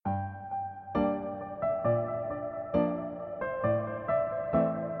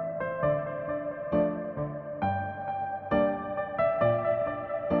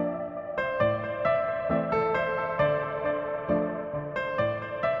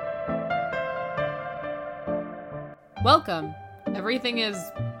Welcome. Everything is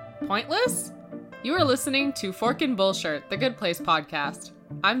pointless? You are listening to Fork and Bullshit, the Good Place podcast.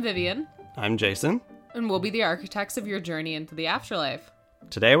 I'm Vivian. I'm Jason. And we'll be the architects of your journey into the afterlife.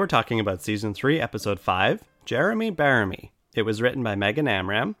 Today we're talking about Season 3, Episode 5, Jeremy Bearimy. It was written by Megan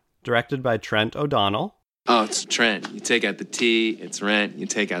Amram, directed by Trent O'Donnell. Oh, it's Trent. You take out the T, it's rent. You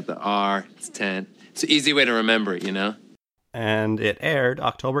take out the R, it's tent. It's an easy way to remember it, you know? And it aired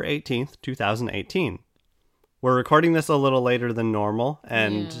October 18th, 2018. We're recording this a little later than normal,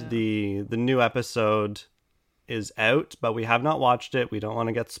 and the new episode is out, but we have not watched it. We don't want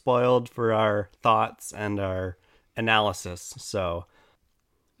to get spoiled for our thoughts and our analysis, so...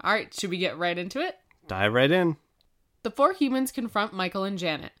 All right, should we get right into it? Dive right in. The four humans confront Michael and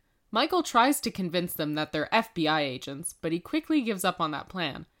Janet. Michael tries to convince them that they're FBI agents, but he quickly gives up on that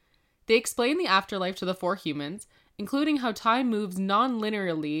plan. They explain the afterlife to the four humans, including how time moves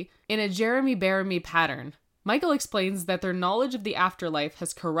non-linearly in a Jeremy Bearimy pattern. Michael explains that their knowledge of the afterlife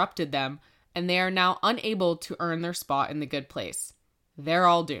has corrupted them, and they are now unable to earn their spot in the good place. They're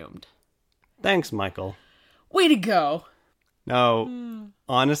all doomed. Thanks, Michael. Way to go! No,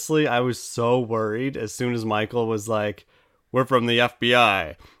 honestly, I was so worried as soon as Michael was like, "We're from the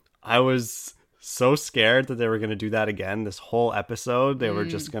FBI." I was so scared that they were going to do that again. This whole episode, they were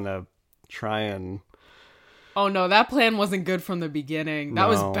just going to try and... Oh no, that plan wasn't good from the beginning. That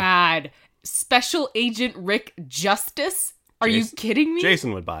was No. bad. Special Agent Rick Justice? Are you kidding me?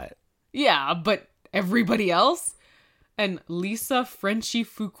 Jason would buy it. Yeah, but everybody else? And Lisa Frenchie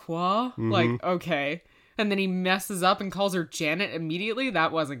Fuqua? Like, okay. And then he messes up and calls her Janet immediately?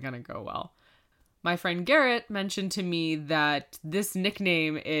 That wasn't gonna go well. My friend Garrett mentioned to me that this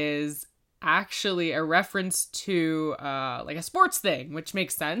nickname is actually a reference to like a sports thing, which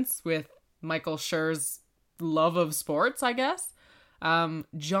makes sense with Michael Schur's love of sports, I guess.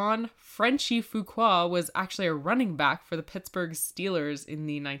 John Frenchie Fuqua was actually a running back for the Pittsburgh Steelers in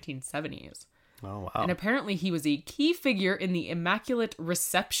the 1970s. Oh, wow. And apparently he was a key figure in the Immaculate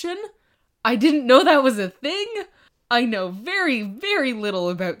Reception. I didn't know that was a thing. I know very, very little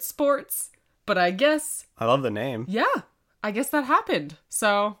about sports, but I guess, I love the name. yeah, I guess that happened.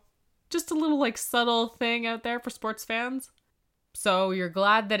 So just a little like subtle thing out there for sports fans. So you're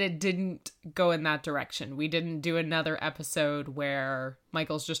glad that it didn't go in that direction. We didn't do another episode where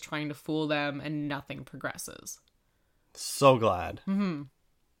Michael's just trying to fool them and nothing progresses. So glad.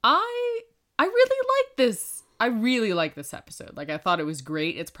 I really like this. I really like this episode. Like, I thought it was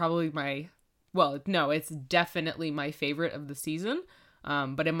great. It's probably it's definitely my favorite of the season.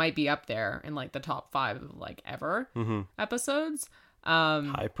 But it might be up there in like the top 5 of like ever episodes.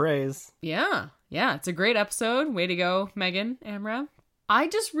 High praise. Yeah, it's a great episode. Way to go, Megan Amram. I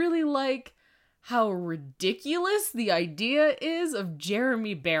just really like how ridiculous the idea is of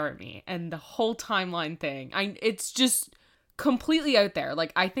Jeremy Bearimy and the whole timeline thing. It's just completely out there.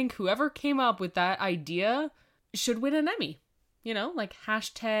 Like, I think whoever came up with that idea should win an Emmy. You know, like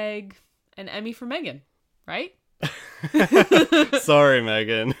hashtag an Emmy for Megan, right? Sorry,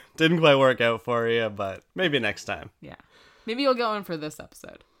 Megan. Didn't quite work out for you, but maybe next time. Yeah. Maybe you'll go in for this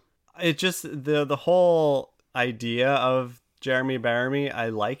episode. It just, the whole idea of Jeremy Bearimy, I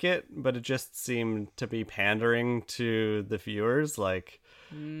like it, but it just seemed to be pandering to the viewers. Like,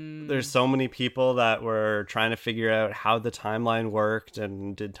 there's so many people that were trying to figure out how the timeline worked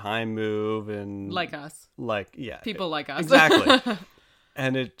and did time move and... Like us. Like, yeah. People like us. Exactly.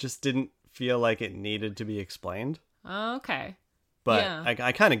 And it just didn't feel like it needed to be explained. Okay. But Yeah.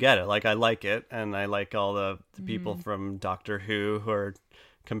 I kind of get it. Like, I like it, and I like all the people from Doctor Who are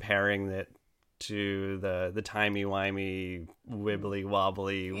comparing it to the timey-wimey,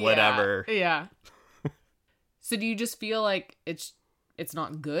 wibbly-wobbly, whatever. Yeah. So do you just feel like it's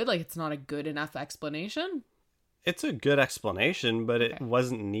not good? Like, it's not a good enough explanation? It's a good explanation, but it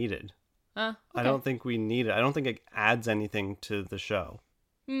wasn't needed. Okay. I don't think we need it. I don't think it adds anything to the show.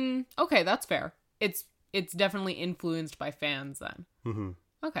 Okay, that's fair. It's definitely influenced by fans then. Mm-hmm.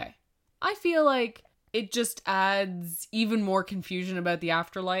 Okay. I feel like it just adds even more confusion about the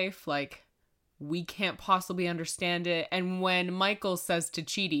afterlife. Like, we can't possibly understand it. And when Michael says to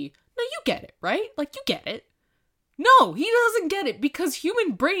Chidi, "No, you get it, right? Like, you get it." No, he doesn't get it because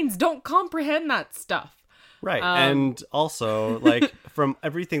human brains don't comprehend that stuff. Right. And also, like, from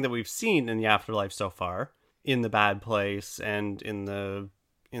everything that we've seen in the afterlife so far, in the bad place and in the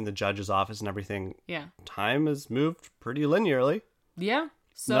judge's office and everything, Yeah. time has moved pretty linearly. Yeah.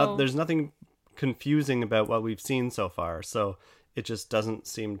 So There's nothing confusing about what we've seen so far, so it just doesn't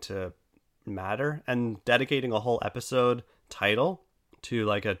seem to matter. And dedicating a whole episode title to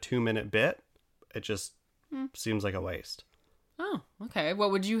like a 2-minute bit, it just seems like a waste. Oh, okay.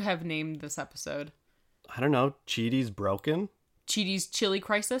 What would you have named this episode? I don't know, Chidi's broken? Chidi's chili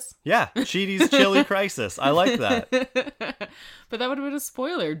crisis? Yeah, Chidi's chili crisis. I like that. But that would have been a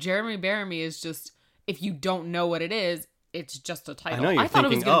spoiler. Jeremy Bearimy is just, if you don't know what it is, it's just a title. I know you're thought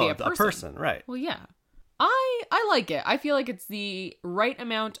thinking, it was going to be a person, right. Well, yeah. I like it. I feel like it's the right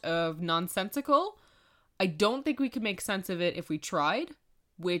amount of nonsensical. I don't think we could make sense of it if we tried,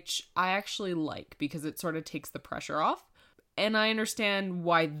 which I actually like because it sort of takes the pressure off. And I understand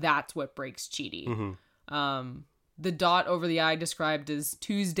why that's what breaks Chidi. Mm-hmm. The dot over the I described as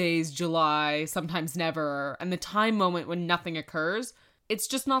Tuesdays, July, sometimes never, and the time moment when nothing occurs, it's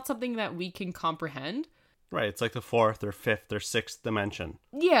just not something that we can comprehend. Right, it's like the fourth or fifth or sixth dimension.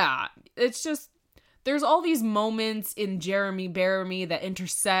 Yeah, it's just, there's all these moments in Jeremy Bearimy that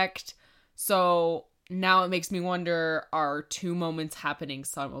intersect, so now it makes me wonder, are two moments happening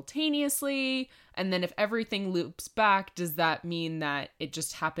simultaneously? And then if everything loops back, does that mean that it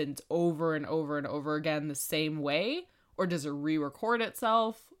just happens over and over and over again the same way? Or does it re-record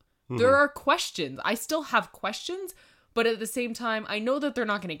itself? Mm-hmm. There are questions. I still have questions, but at the same time, I know that they're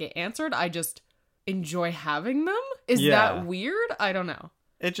not going to get answered. I just enjoy having them. Is that weird? I don't know.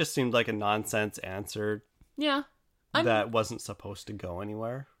 It just seemed like a nonsense answer. Yeah. That wasn't supposed to go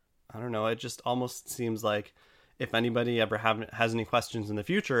anywhere. I don't know. It just almost seems like if anybody ever has any questions in the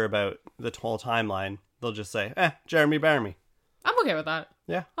future about the whole timeline, they'll just say, Jeremy Bearimy. I'm okay with that.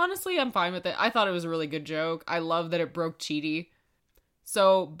 Yeah. Honestly, I'm fine with it. I thought it was a really good joke. I love that it broke Chidi.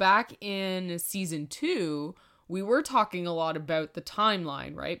 So back in season 2, we were talking a lot about the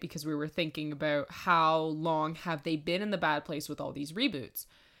timeline, right? Because we were thinking about how long have they been in the bad place with all these reboots.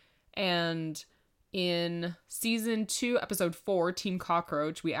 And in season 2, episode 4, Team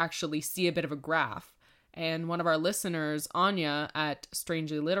Cockroach, we actually see a bit of a graph. And one of our listeners, Anya at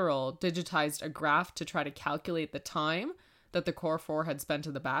Strangely Literal, digitized a graph to try to calculate the time that the Core 4 had spent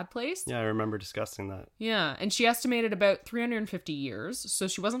in the bad place. Yeah, I remember discussing that. Yeah, and she estimated about 350 years, so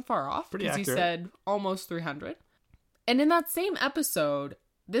she wasn't far off. Pretty accurate. Because he said almost 300. And in that same episode,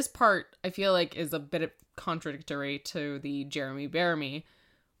 this part I feel like is a bit contradictory to the Jeremy Bearimy.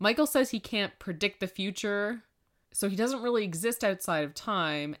 Michael says he can't predict the future, so he doesn't really exist outside of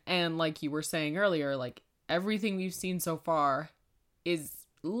time. And like you were saying earlier, like everything we've seen so far is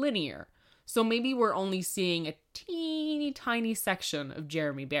linear. So maybe we're only seeing a teeny tiny section of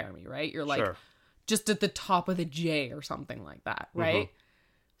Jeremy Bearimy, right? You're like just at the top of the J or something like that, right? Mm-hmm.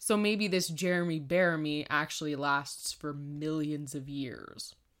 So maybe this Jeremy Bearimy actually lasts for millions of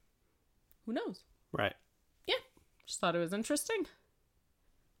years. Who knows? Right. Yeah. Just thought it was interesting.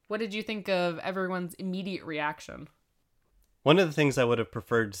 What did you think of everyone's immediate reaction? One of the things I would have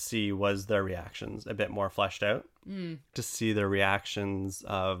preferred to see was their reactions a bit more fleshed out. To see their reactions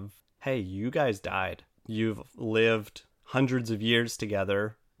of, hey, you guys died. You've lived hundreds of years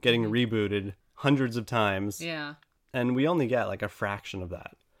together, getting rebooted hundreds of times. Yeah. And we only get like a fraction of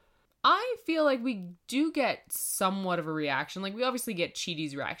that. I feel like we do get somewhat of a reaction. Like we obviously get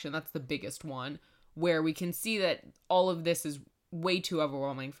Chidi's reaction. That's the biggest one, where we can see that all of this is way too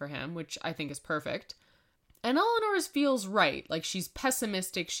overwhelming for him, which I think is perfect. And Eleanor's feels right. Like she's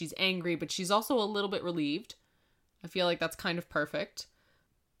pessimistic, she's angry, but she's also a little bit relieved. I feel like that's kind of perfect.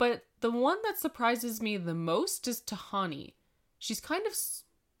 But the one that surprises me the most is Tahani. She's kind of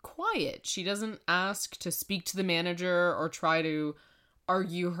quiet. She doesn't ask to speak to the manager or try to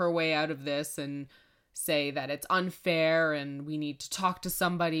argue her way out of this and say that it's unfair and we need to talk to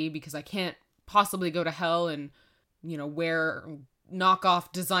somebody because I can't possibly go to hell and, you know, wear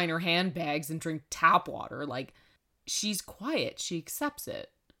knockoff designer handbags and drink tap water. Like, she's quiet. She accepts it.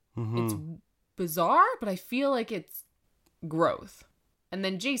 Mm-hmm. It's bizarre, but I feel like it's growth. And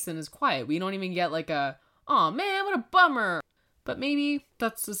then Jason is quiet. We don't even get like a, oh man, what a bummer. But maybe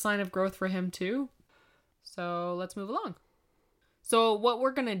that's a sign of growth for him too. So let's move along. So what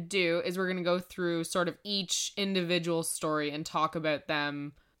we're going to do is we're going to go through sort of each individual story and talk about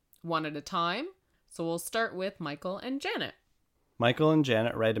them one at a time. So we'll start with Michael and Janet. Michael and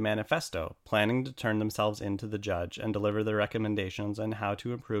Janet write a manifesto, planning to turn themselves into the judge and deliver their recommendations on how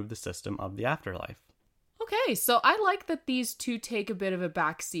to improve the system of the afterlife. Okay, so I like that these two take a bit of a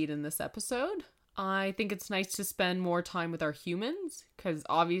backseat in this episode. I think it's nice to spend more time with our humans, because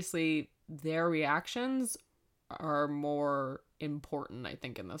obviously their reactions are more important, I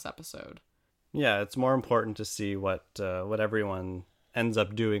think, in this episode. Yeah, it's more important to see what everyone ends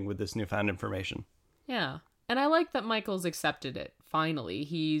up doing with this newfound information. Yeah, and I like that Michael's accepted it, finally.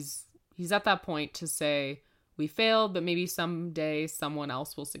 He's at that point to say, we failed, but maybe someday someone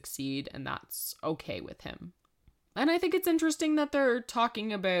else will succeed, and that's okay with him. And I think it's interesting that they're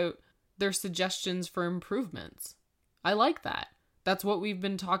talking about their suggestions for improvements. I like that. That's what we've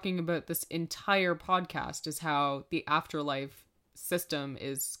been talking about this entire podcast, is how the afterlife system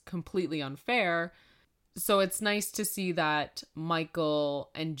is completely unfair. So it's nice to see that Michael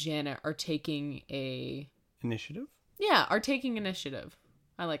and Janet are taking initiative. are taking initiative.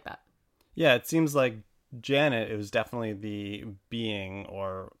 I like that. Yeah, it seems like Janet, it was definitely the being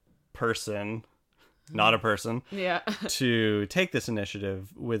or person, not a person, to take this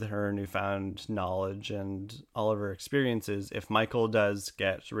initiative with her newfound knowledge and all of her experiences. If Michael does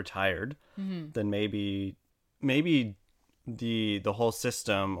get retired, then maybe the whole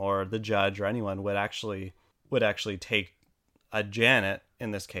system or the judge or anyone would actually take a Janet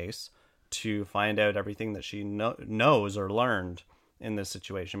in this case to find out everything that she knows or learned in this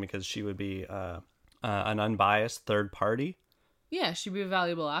situation, because she would be an unbiased third party. Yeah, she'd be a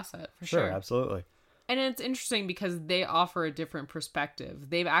valuable asset for sure. Sure, absolutely. And it's interesting because they offer a different perspective.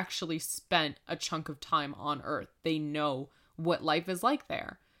 They've actually spent a chunk of time on Earth. They know what life is like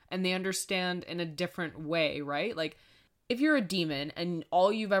there, and they understand in a different way, right? Like, if you're a demon and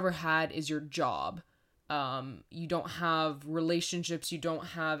all you've ever had is your job, you don't have relationships, you don't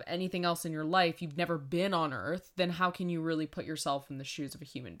have anything else in your life, you've never been on Earth, then how can you really put yourself in the shoes of a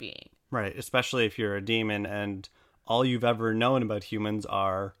human being? Right, especially if you're a demon and all you've ever known about humans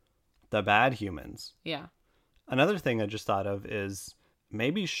are the bad humans. Yeah. Another thing I just thought of is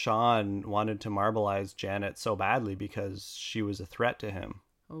maybe Sean wanted to marbleize Janet so badly because she was a threat to him.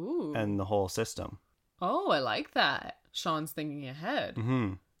 Ooh. And the whole system. Oh, I like that. Sean's thinking ahead.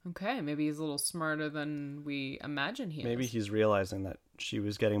 Mm-hmm. Okay, maybe he's a little smarter than we imagine he is. Maybe he's realizing that she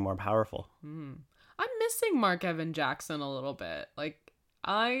was getting more powerful. I'm missing Mark Evan Jackson a little bit. Like,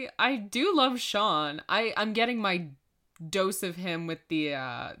 I do love Sean. I'm getting my dose of him with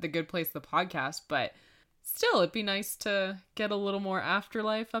the Good Place, the podcast, but still, it'd be nice to get a little more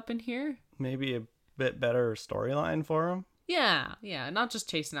afterlife up in here. Maybe a bit better storyline for him. Yeah, not just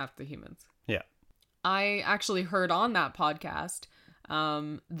chasing after the humans. Yeah. I actually heard on that podcast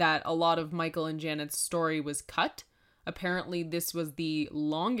that a lot of Michael and Janet's story was cut. Apparently, this was the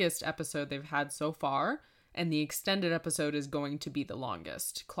longest episode they've had so far, and the extended episode is going to be the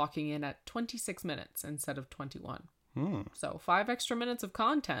longest, clocking in at 26 minutes instead of 21. So 5 extra minutes of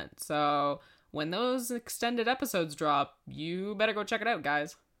content. So when those extended episodes drop, you better go check it out,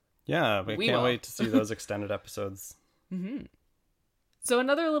 guys. Yeah, we can't wait to see those extended episodes. Mm-hmm. So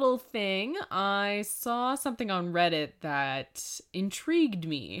another little thing, I saw something on Reddit that intrigued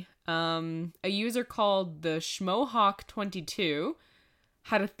me. A user called the Schmohawk22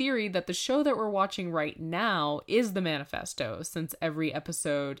 had a theory that the show that we're watching right now is the Manifesto, since every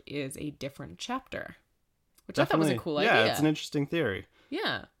episode is a different chapter. Which I thought was a cool idea. Yeah, it's an interesting theory.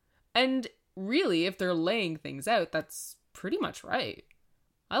 Yeah. And really, if they're laying things out, that's pretty much right.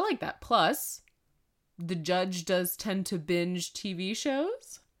 I like that. Plus, the judge does tend to binge TV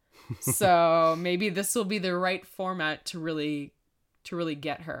shows. So maybe this will be the right format to really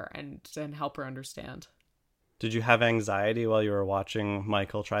get her and help her understand. Did you have anxiety while you were watching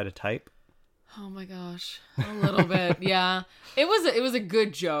Michael try to type? Oh my gosh, a little bit. Yeah, it was a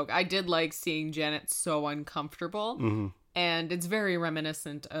good joke. I did like seeing Janet so uncomfortable, and it's very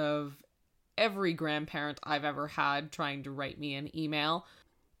reminiscent of every grandparent I've ever had trying to write me an email.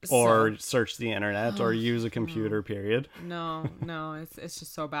 Or search the internet or use a computer, period. No, it's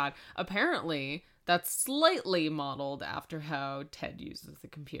just so bad. Apparently, that's slightly modeled after how Ted uses the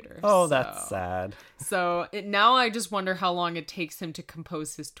computer. Oh, that's sad. So now I just wonder how long it takes him to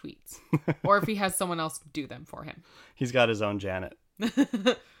compose his tweets. Or if he has someone else do them for him. He's got his own Janet.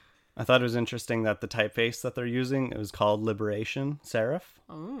 I thought it was interesting that the typeface that they're using, it was called Liberation Serif.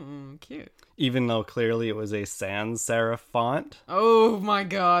 Oh, cute. Even though clearly it was a sans serif font. Oh my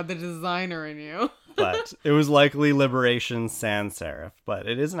god, the designer in you. But it was likely Liberation sans serif, but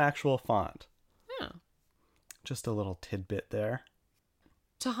it is an actual font. Yeah. Just a little tidbit there.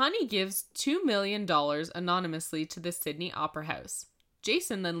 Tahani gives $2 million anonymously to the Sydney Opera House.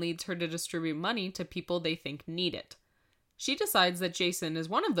 Jason then leads her to distribute money to people they think need it. She decides that Jason is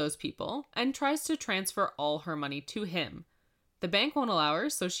one of those people and tries to transfer all her money to him. The bank won't allow her,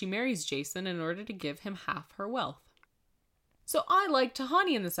 so she marries Jason in order to give him half her wealth. So I like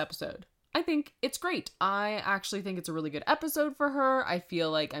Tahani in this episode. I think it's great. I actually think it's a really good episode for her. I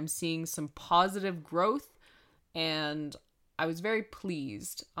feel like I'm seeing some positive growth, and I was very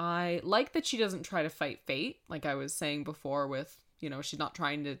pleased. I like that she doesn't try to fight fate, like I was saying before with, she's not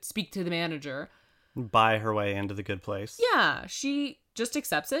trying to speak to the manager. Buy her way into the good place. Yeah, she just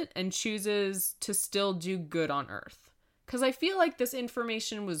accepts it and chooses to still do good on Earth. Because I feel like this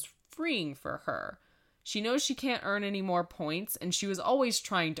information was freeing for her. She knows she can't earn any more points, and she was always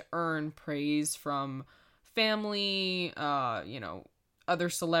trying to earn praise from family, other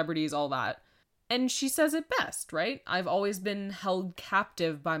celebrities, all that. And she says it best, right? I've always been held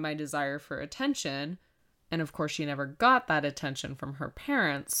captive by my desire for attention. And of course, she never got that attention from her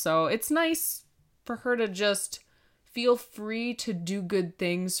parents. So it's nice for her to just feel free to do good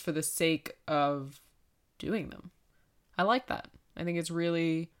things for the sake of doing them. I like that. I think it's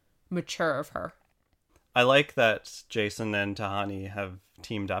really mature of her. I like that Jason and Tahani have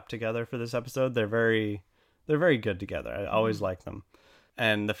teamed up together for this episode. They're very good together. I always like them.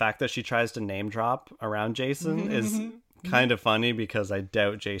 And the fact that she tries to name drop around Jason is kind of funny because I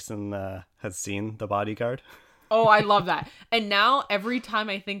doubt Jason has seen The Bodyguard. Oh, I love that. And now every time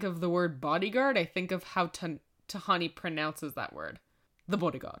I think of the word bodyguard, I think of how Tahani pronounces that word. The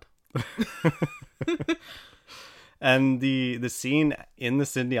bodyguard. And the scene in the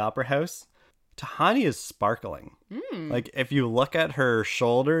Sydney Opera House, Tahani is sparkling. Like, if you look at her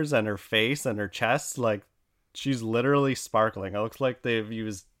shoulders and her face and her chest, like, she's literally sparkling. It looks like they've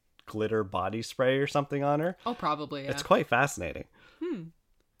used glitter body spray or something on her. Oh, probably, yeah. It's quite fascinating.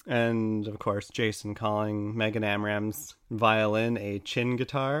 And, of course, Jason calling Megan Amram's violin a chin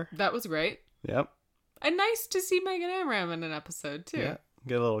guitar. That was great. Yep. And nice to see Megan Amram in an episode, too. Yeah.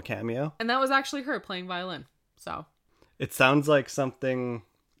 Get a little cameo. And that was actually her playing violin. So. It sounds like something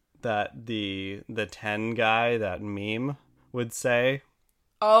that the 10 guy, that meme, would say.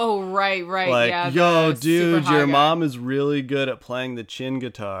 Oh, right. Like, yeah, yo, dude, your guy. mom is really good at playing the chin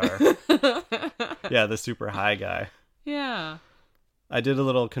guitar. Yeah, the super high guy. Yeah. I did a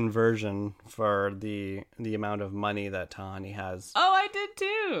little conversion for the amount of money that Tahani has. Oh, I did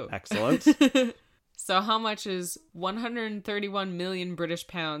too. Excellent. So how much is 131 million British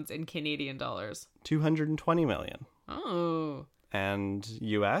pounds in Canadian dollars? 220 million. Oh. And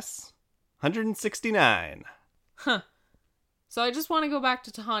US? 169. Huh. So I just want to go back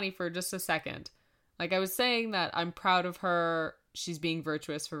to Tahani for just a second. Like I was saying that I'm proud of her. She's being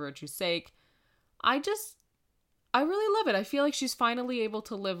virtuous for virtue's sake. I really love it. I feel like she's finally able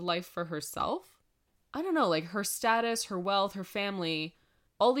to live life for herself. I don't know, like her status, her wealth, her family,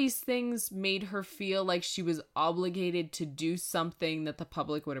 all these things made her feel like she was obligated to do something that the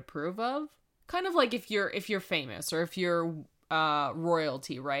public would approve of. Kind of like if you're famous or if you're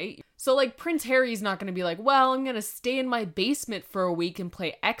royalty, right? So like Prince Harry's not going to be like, well, I'm going to stay in my basement for a week and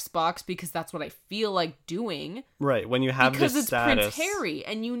play Xbox because that's what I feel like doing. Right, when you have because this it's status. Prince Harry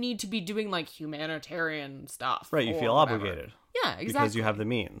and you need to be doing like humanitarian stuff. Right, you or feel whatever. obligated. Yeah, exactly. Because you have the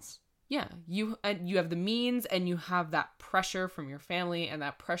means. Yeah, you have the means and you have that pressure from your family and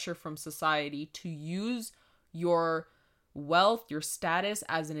that pressure from society to use your wealth, your status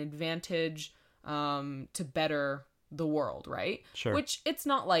as an advantage to better the world, right? Sure. Which it's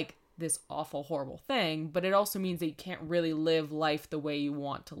not like this awful, horrible thing, but it also means that you can't really live life the way you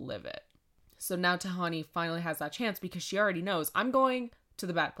want to live it. So now Tahani finally has that chance because she already knows, I'm going to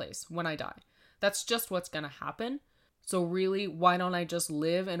the bad place when I die. That's just what's going to happen. So really, why don't I just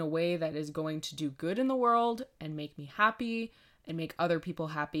live in a way that is going to do good in the world and make me happy and make other people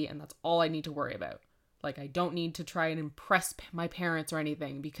happy, and that's all I need to worry about. Like, I don't need to try and impress my parents or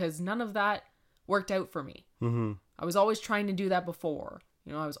anything because none of that worked out for me. Mm-hmm. I was always trying to do that before.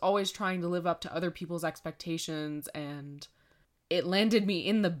 You know, I was always trying to live up to other people's expectations, and it landed me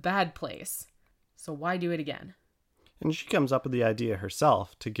in the bad place. So why do it again? And she comes up with the idea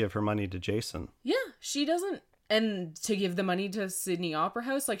herself to give her money to Jason. Yeah, she doesn't. And to give the money to Sydney Opera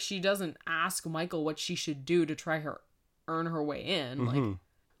House, like, she doesn't ask Michael what she should do to try earn her way in. Mm-hmm. Like,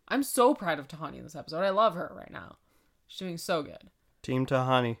 I'm so proud of Tahani in this episode. I love her right now. She's doing so good. Team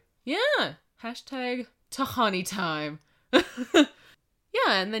Tahani. Yeah. Hashtag Tahani time.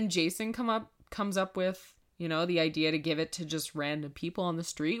 Yeah, and then Jason comes up with, you know, the idea to give it to just random people on the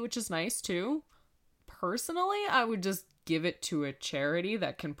street, which is nice too. Personally, I would just give it to a charity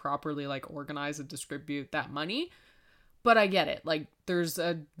that can properly like organize and distribute that money. But I get it. Like, there's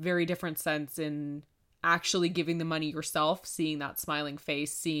a very different sense in actually giving the money yourself, seeing that smiling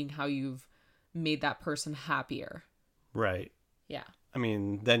face, seeing how you've made that person happier. Right. Yeah. I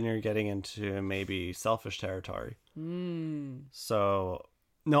mean, then you're getting into maybe selfish territory. So,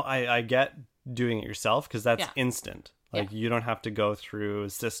 no, I get doing it yourself because that's instant. Like, you don't have to go through a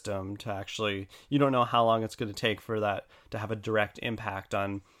system to actually, you don't know how long it's going to take for that to have a direct impact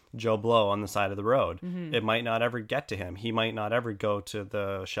on Joe Blow on the side of the road. Mm-hmm. It might not ever get to him. He might not ever go to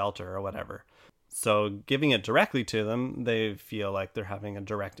the shelter or whatever. So giving it directly to them, they feel like they're having a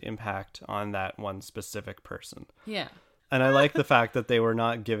direct impact on that one specific person. Yeah. And I like the fact that they were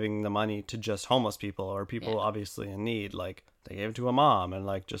not giving the money to just homeless people or people obviously in need. Like, they gave it to a mom and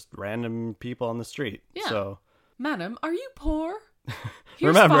like just random people on the street. Yeah. So, Madam, are you poor?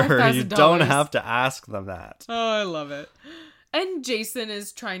 Here's Remember, you don't $5,000. have to ask them that. Oh, I love it. And Jason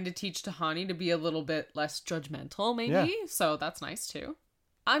is trying to teach Tahani to be a little bit less judgmental, maybe. Yeah. So that's nice, too.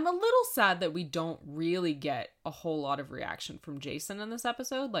 I'm a little sad that we don't really get a whole lot of reaction from Jason in this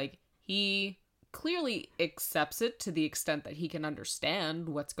episode. Like, he clearly accepts it to the extent that he can understand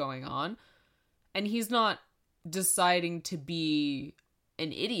what's going on. And he's not deciding to be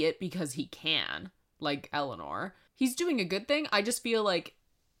an idiot because he can, like Eleanor. He's doing a good thing. I just feel like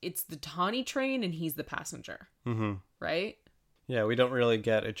it's the Tahani train and he's the passenger. Mm-hmm. Right? Yeah, we don't really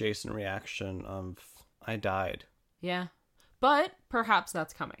get a Jason reaction of, I died. Yeah. But perhaps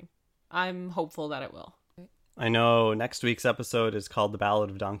that's coming. I'm hopeful that it will. I know next week's episode is called The Ballad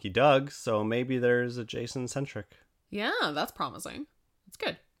of Donkey Doug, so maybe there's a Jason-centric. Yeah, that's promising. That's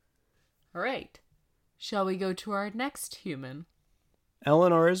good. All right. Shall we go to our next human?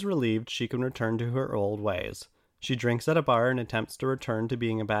 Eleanor is relieved she can return to her old ways. She drinks at a bar and attempts to return to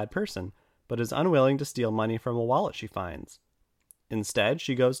being a bad person, but is unwilling to steal money from a wallet she finds. Instead,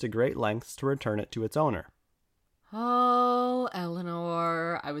 she goes to great lengths to return it to its owner. Oh,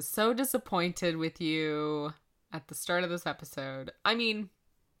 Eleanor, I was so disappointed with you at the start of this episode. I mean,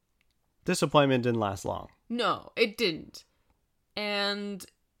 Disappointment didn't last long. no, it didn't. And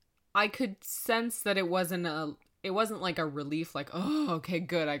I could sense that it wasn't like a relief, like, oh, okay,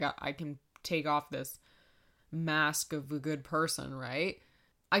 good, I can take off this mask of a good person, right?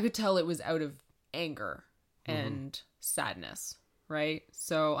 I could tell it was out of anger and sadness, right?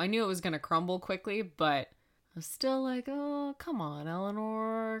 So I knew it was going to crumble quickly, but I was still like, oh, come on,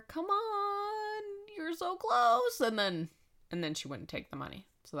 Eleanor, come on, you're so close. And then she wouldn't take the money.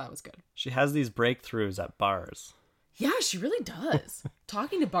 So that was good. She has these breakthroughs at bars. Yeah, she really does.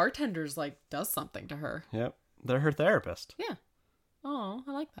 Talking to bartenders, like, does something to her. Yep, they're her therapist. Yeah. Oh,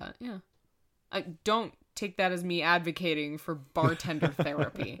 I like that. Yeah. I don't take that as me advocating for bartender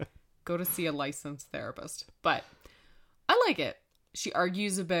therapy. Go to see a licensed therapist. But I like it. She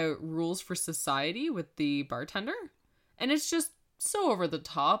argues about rules for society with the bartender. And it's just so over the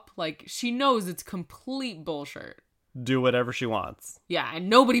top. Like, she knows it's complete bullshit. Do whatever she wants. Yeah, and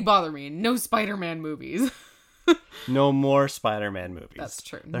nobody bother me. And no Spider-Man movies. No more Spider-Man movies. That's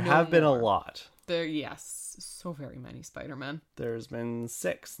true. There No have been more. a lot. Yes, so very many Spider-Man. There's been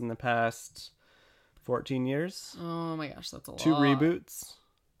 6 in the past 14 years. Oh my gosh, that's a lot. 2 reboots.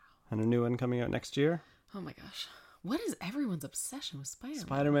 And a new one coming out next year. Oh my gosh. What is everyone's obsession with Spider-Man?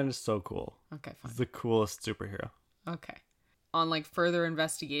 Spider-Man is so cool. Okay, fine. He's the coolest superhero. Okay. On like further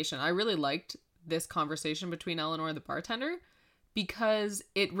investigation, I really liked this conversation between Eleanor and the bartender because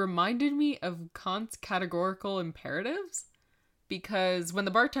it reminded me of Kant's categorical imperatives. Because when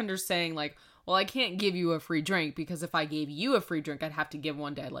the bartender's saying like, well, I can't give you a free drink because if I gave you a free drink, I'd have to give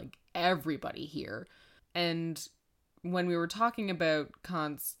one to like everybody here. And when we were talking about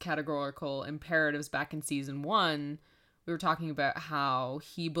Kant's categorical imperatives back in season 1, we were talking about how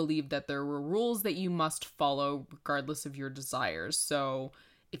he believed that there were rules that you must follow regardless of your desires. So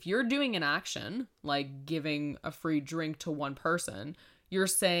if you're doing an action, like giving a free drink to one person, you're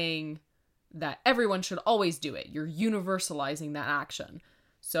saying that everyone should always do it. You're universalizing that action.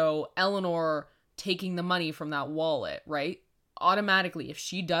 So Eleanor taking the money from that wallet, right? Automatically, if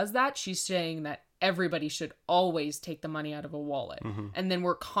she does that, she's saying that everybody should always take the money out of a wallet. Mm-hmm. And then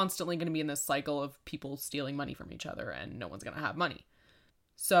we're constantly going to be in this cycle of people stealing money from each other and no one's going to have money.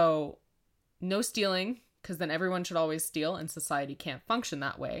 So no stealing, because then everyone should always steal and society can't function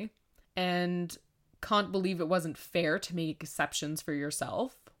that way. And Kant believed it wasn't fair to make exceptions for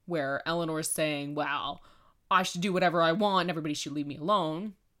yourself, where Eleanor's saying, well, I should do whatever I want, everybody should leave me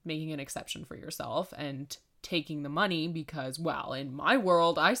alone, making an exception for yourself and taking the money because, well, in my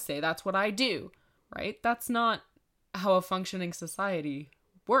world, I say that's what I do. Right? That's not how a functioning society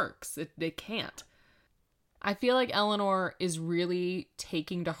works. It can't. I feel like Eleanor is really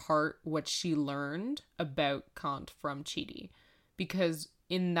taking to heart what she learned about Kant from Chidi. Because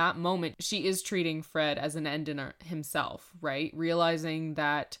in that moment, she is treating Fred as an end in himself, right? Realizing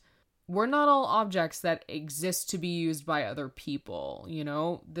that we're not all objects that exist to be used by other people, you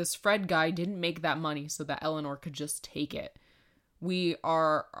know? This Fred guy didn't make that money so that Eleanor could just take it. We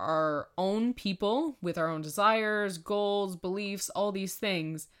are our own people with our own desires, goals, beliefs, all these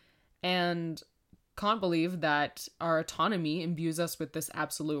things. And Kant believed that our autonomy imbues us with this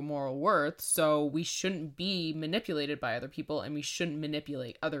absolute moral worth. So we shouldn't be manipulated by other people and we shouldn't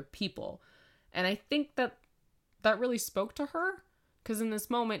manipulate other people. And I think that really spoke to her. Because in this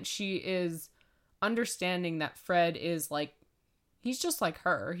moment, she is understanding that Fred is like, he's just like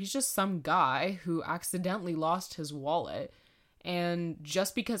her. He's just some guy who accidentally lost his wallet. And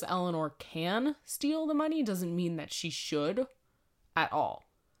just because Eleanor can steal the money doesn't mean that she should, at all.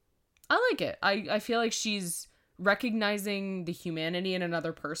 I like it. I feel like she's recognizing the humanity in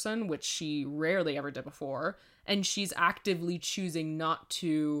another person, which she rarely ever did before, and she's actively choosing not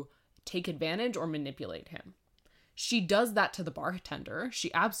to take advantage or manipulate him. She does that to the bartender.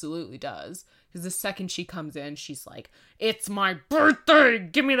 She absolutely does. Because the second she comes in, she's like, "It's my birthday!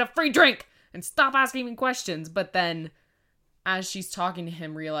 Give me the free drink! And stop asking me questions." But then, as she's talking to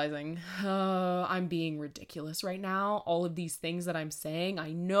him, realizing, I'm being ridiculous right now. All of these things that I'm saying,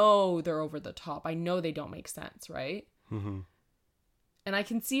 I know they're over the top. I know they don't make sense, right? Mm-hmm. And I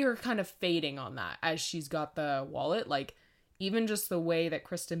can see her kind of fading on that as she's got the wallet. Like, even just the way that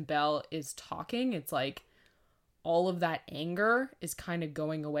Kristen Bell is talking, it's like all of that anger is kind of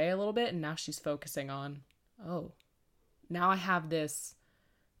going away a little bit. And now she's focusing on, oh, now I have this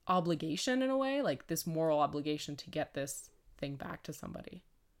obligation in a way, like this moral obligation to get this thing back to somebody.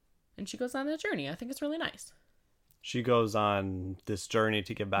 And she goes on that journey. I think it's really nice. She goes on this journey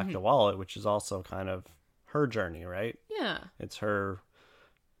to get back the wallet, which is also kind of her journey, right? Yeah. It's her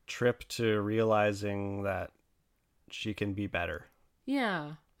trip to realizing that she can be better.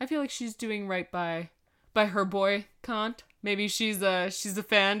 Yeah. I feel like she's doing right by her boy, Kant. Maybe she's a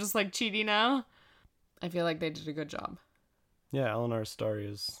fan just like Chidi now. I feel like they did a good job. Yeah, Eleanor's story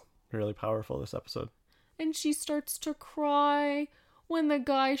is really powerful this episode. And she starts to cry when the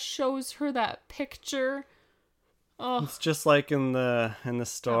guy shows her that picture. Oh, It's just like in the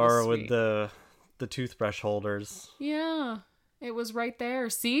store with sweet. the toothbrush holders. yeah. It was right there.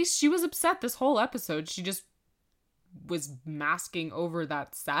 See, she was upset this whole episode. She just was masking over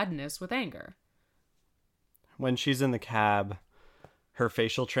that sadness with anger. When she's in the cab, her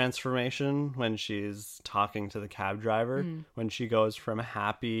facial transformation when she's talking to the cab driver, when she goes from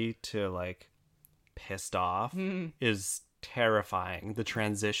happy to like pissed off, is terrifying. The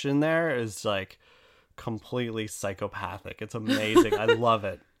transition there is like completely psychopathic. It's amazing. I love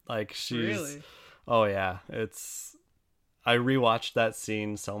it. Like she's Really? Oh yeah, I rewatched that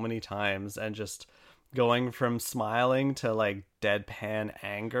scene so many times, and just going from smiling to like deadpan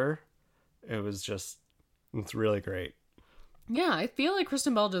anger, it's really great. Yeah, I feel like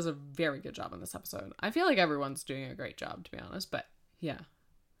Kristen Bell does a very good job in this episode. I feel like everyone's doing a great job, to be honest, but yeah.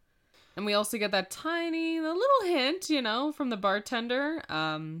 And we also get the little hint, from the bartender.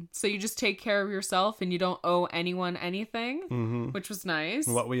 So you just take care of yourself and you don't owe anyone anything, which was nice.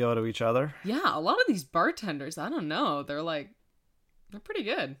 What we owe to each other. Yeah, a lot of these bartenders, I don't know, they're pretty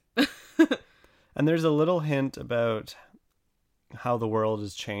good. And there's a little hint about how the world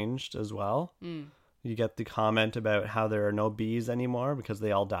has changed as well. You get the comment about how there are no bees anymore because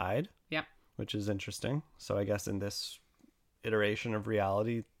they all died. Yep. Which is interesting. So I guess in this iteration of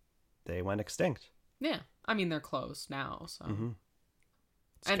reality, they went extinct. Yeah. I mean, they're closed now, so. And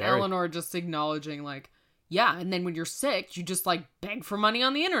Scary. Eleanor just acknowledging, yeah, and then when you're sick, you just, beg for money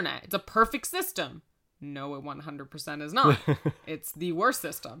on the internet. It's a perfect system. No, it 100% is not. It's the worst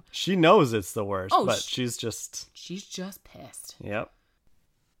system. She knows it's the worst, Oh, but she's just pissed. Yep.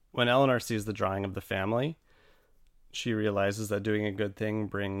 When Eleanor sees the drawing of the family, she realizes that doing a good thing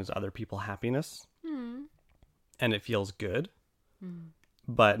brings other people happiness. And it feels good,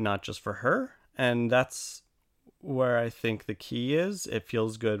 but not just for her. And that's where I think the key is. It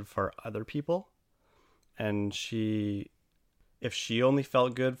feels good for other people. And if she only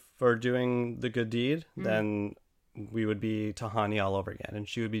felt good for doing the good deed, then we would be Tahani all over again. And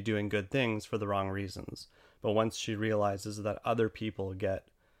she would be doing good things for the wrong reasons. But once she realizes that other people get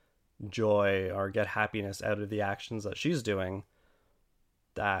joy or get happiness out of the actions that she's doing,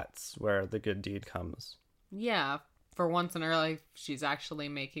 that's where the good deed comes. Yeah, for once in her life, she's actually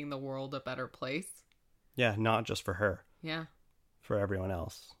making the world a better place. Yeah, not just for her. Yeah. For everyone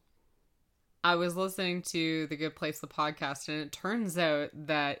else. I was listening to The Good Place, the podcast, and it turns out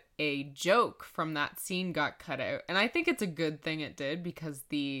that a joke from that scene got cut out. And I think it's a good thing it did, because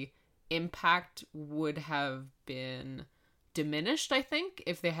the impact would have been diminished, I think,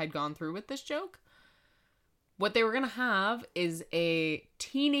 if they had gone through with this joke. What they were going to have is a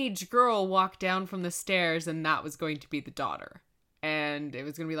teenage girl walk down from the stairs, and that was going to be the daughter. And it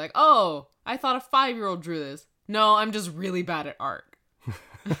was going to be like, oh, I thought a 5-year-old drew this. No, I'm just really bad at art.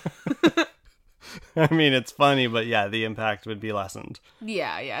 I mean, it's funny, but yeah, the impact would be lessened.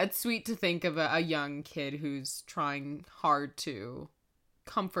 Yeah, it's sweet to think of a young kid who's trying hard to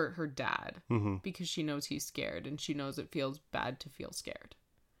comfort her dad because she knows he's scared, and she knows it feels bad to feel scared.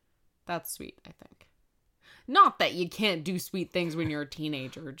 That's sweet, I think. Not that you can't do sweet things when you're a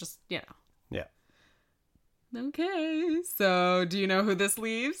teenager, just, Yeah. Okay, so do you know who this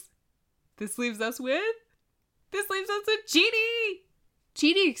leaves? This leaves us with Chidi!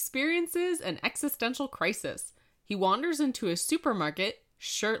 Chidi experiences an existential crisis. He wanders into a supermarket,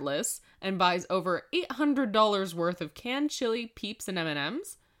 shirtless, and buys over $800 worth of canned chili, Peeps, and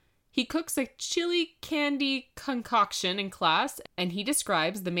M&Ms. He cooks a chili candy concoction in class, and he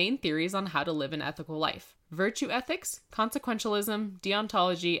describes the main theories on how to live an ethical life: virtue ethics, consequentialism,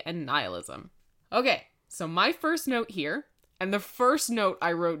 deontology, and nihilism. Okay, so my first note here, and the first note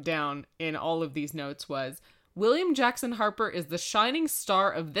I wrote down in all of these notes was, William Jackson Harper is the shining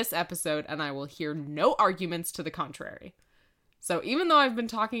star of this episode, and I will hear no arguments to the contrary. So even though I've been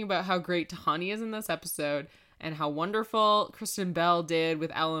talking about how great Tahani is in this episode, and how wonderful Kristen Bell did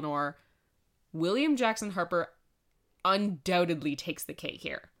with Eleanor, William Jackson Harper undoubtedly takes the cake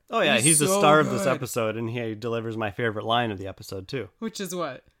here. Oh yeah, he's the so star of this good. episode, and he delivers my favorite line of the episode too. Which is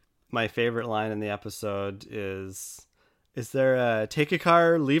what? My favorite line in the episode is there a take a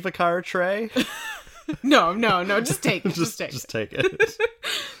car, leave a car tray? No, just take it. Just take it. Take it.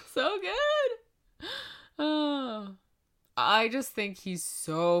 So good. Oh. I just think he's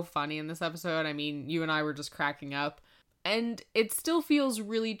so funny in this episode. I mean, you and I were just cracking up. And it still feels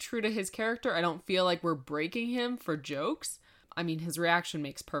really true to his character. I don't feel like we're breaking him for jokes. I mean, his reaction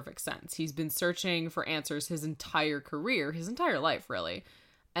makes perfect sense. He's been searching for answers his entire career, his entire life, really.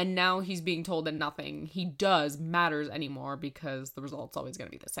 And now he's being told that nothing he does matters anymore because the result's always going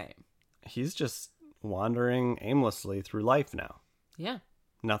to be the same. He's just wandering aimlessly through life now. Yeah.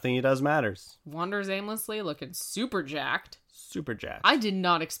 Nothing he does matters. Wanders aimlessly, looking super jacked. Super jacked. I did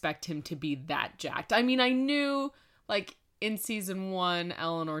not expect him to be that jacked. I mean, I knew, like, in season 1,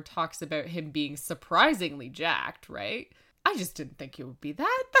 Eleanor talks about him being surprisingly jacked, right? I just didn't think it would be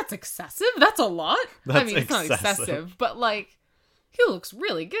that. That's excessive. That's a lot. I mean, it's not excessive, but, like, he looks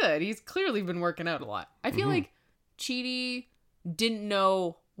really good. He's clearly been working out a lot. I feel like Chidi didn't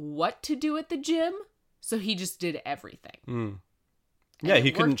know what to do at the gym, so he just did everything. Yeah,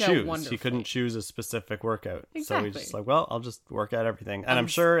 he couldn't worked out choose. He wonderfully. couldn't choose a specific workout. So Exactly. he's just like, well, I'll just work out everything. And I'm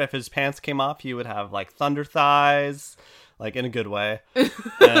sure if his pants came off, he would have like thunder thighs, like in a good way,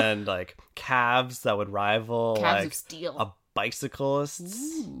 and like calves that would rival Calves like of steel. a bicyclist's.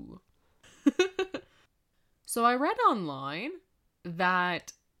 Ooh. So I read online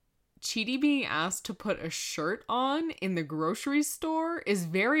that Chidi being asked to put a shirt on in the grocery store is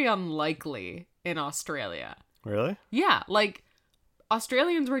very unlikely in Australia. Really? Yeah, like,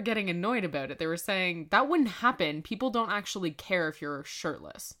 Australians were getting annoyed about it. They were saying, that wouldn't happen. People don't actually care if you're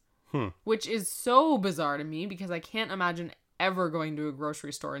shirtless. Which is so bizarre to me because I can't imagine ever going to a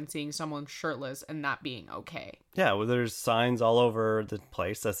grocery store and seeing someone shirtless and that being okay. Yeah, well, there's signs all over the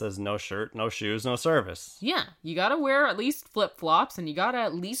place that says no shirt, no shoes, no service. Yeah, you gotta wear at least flip-flops and you gotta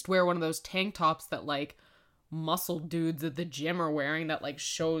at least wear one of those tank tops that, like, muscle dudes at the gym are wearing that, like,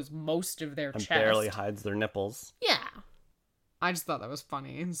 shows most of their And chest. barely hides their nipples. Yeah. I just thought that was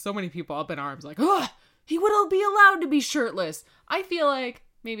funny. And so many people up in arms like, oh, he would be allowed to be shirtless. I feel like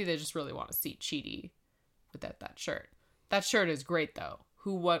maybe they just really want to see Chidi without that shirt. That shirt is great, though.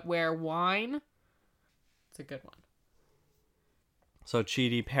 Who, what, where, wine? It's a good one. So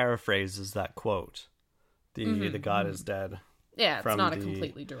Chidi paraphrases that quote. The God is dead. Yeah, it's From not a the-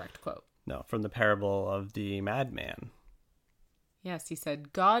 completely direct quote. No, from the parable of the madman. Yes, he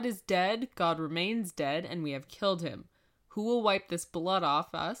said, God is dead, God remains dead, and we have killed him. Who will wipe this blood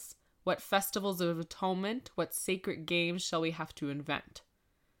off us? What festivals of atonement, what sacred games shall we have to invent?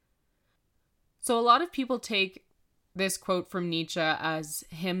 So a lot of people take this quote from Nietzsche as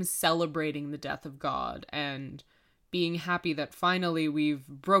him celebrating the death of God and being happy that finally we've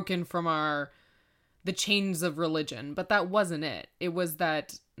broken from the chains of religion. But that wasn't it. It was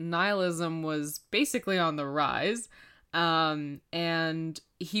that nihilism was basically on the rise. And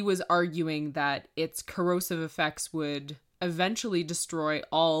he was arguing that its corrosive effects would eventually destroy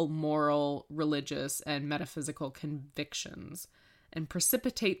all moral, religious, and metaphysical convictions and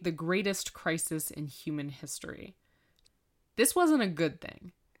precipitate the greatest crisis in human history. This wasn't a good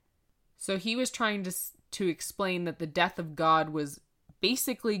thing. So he was trying to explain that the death of God was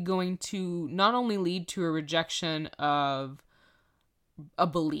basically going to not only lead to a rejection of a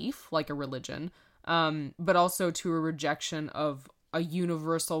belief, like a religion, but also to a rejection of a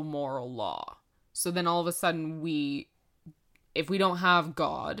universal moral law. So then all of a sudden if we don't have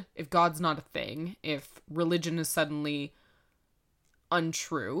God, if God's not a thing, if religion is suddenly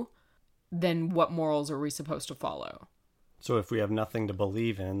untrue, then what morals are we supposed to follow? So if we have nothing to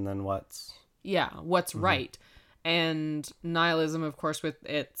believe in, then what's... Yeah, what's right? And nihilism, of course, with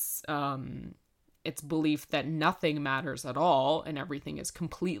its belief that nothing matters at all and everything is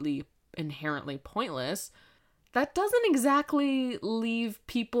completely inherently pointless, that doesn't exactly leave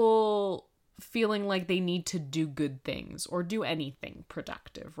people feeling like they need to do good things or do anything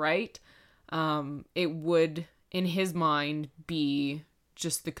productive, right? It would in his mind, be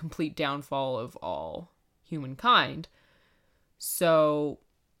just the complete downfall of all humankind. So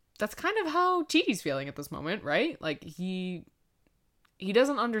that's kind of how Chidi's feeling at this moment, right? Like, he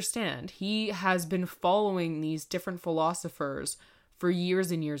doesn't understand. He has been following these different philosophers for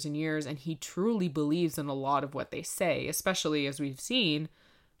years and years and years, and he truly believes in a lot of what they say, especially as we've seen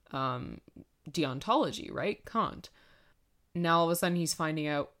deontology, right? Kant. Now all of a sudden he's finding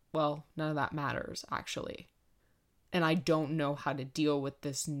out, well, none of that matters, actually. And I don't know how to deal with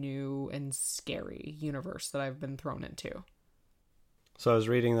this new and scary universe that I've been thrown into. So I was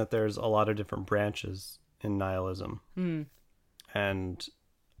reading that there's a lot of different branches in nihilism. And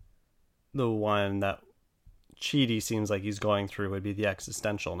the one that Chidi seems like he's going through would be the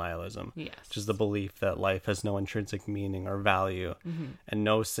existential nihilism. Yes. Which is the belief that life has no intrinsic meaning or value, and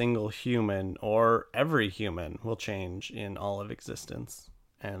no single human or every human will change in all of existence,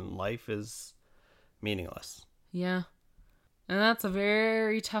 and life is meaningless. Yeah. And that's a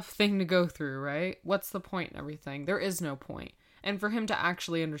very tough thing to go through, right? What's the point in everything? There is no point. And for him to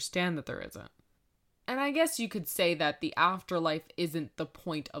actually understand that there isn't. And I guess you could say that the afterlife isn't the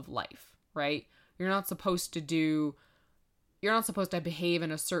point of life, right? You're not supposed to behave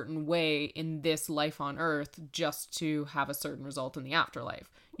in a certain way in this life on Earth just to have a certain result in the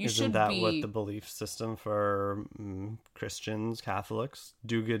afterlife. Isn't that what the belief system for Christians, Catholics,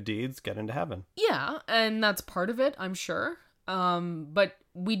 do good deeds, get into heaven? Yeah, and that's part of it, I'm sure. But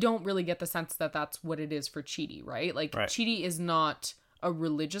we don't really get the sense that that's what it is for Chidi, right? Like, right. Chidi is not a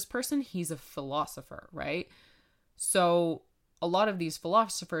religious person, he's a philosopher, right? So a lot of these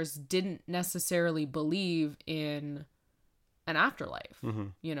philosophers didn't necessarily believe in an afterlife.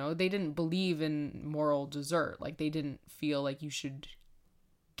 You know, they didn't believe in moral desert. Like, they didn't feel like you should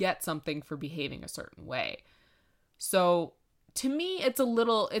get something for behaving a certain way. So to me, it's a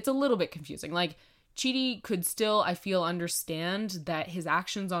little bit confusing. Like, Chidi could still, I feel, understand that his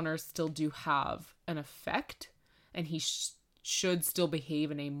actions on Earth still do have an effect, and he should still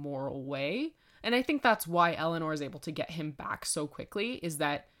behave in a moral way. And I think that's why Eleanor is able to get him back so quickly, is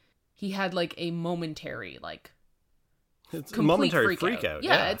that he had like a momentary, like, it's a momentary freak out.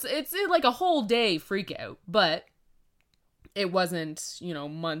 Yeah, it's like a whole day freak out, but it wasn't, you know,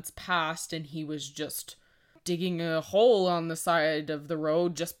 months past and he was just digging a hole on the side of the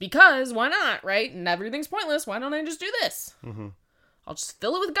road just because, why not, right? And everything's pointless, why don't I just do this? I'll just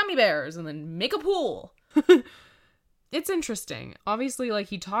fill it with gummy bears and then make a pool. It's interesting. Obviously, like,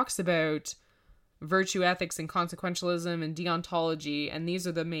 he talks about virtue ethics and consequentialism and deontology, and these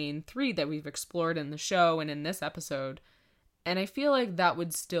are the main three that we've explored in the show and in this episode. And I feel like that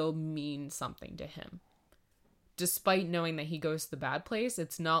would still mean something to him. Despite knowing that he goes to the bad place,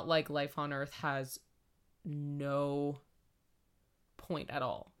 it's not like life on Earth has no point at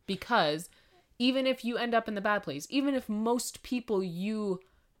all. Because even if you end up in the bad place, even if most people you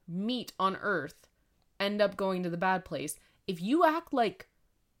meet on Earth end up going to the bad place, if you act like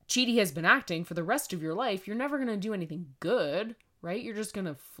Chidi has been acting for the rest of your life, you're never going to do anything good, right? You're just going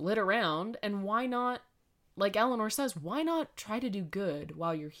to flit around. And why not, like Eleanor says, why not try to do good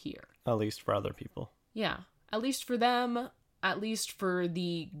while you're here? At least for other people. Yeah. At least for them, at least for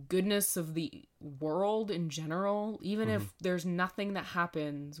the goodness of the world in general. Even if there's nothing that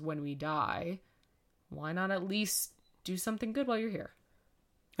happens when we die, why not at least do something good while you're here?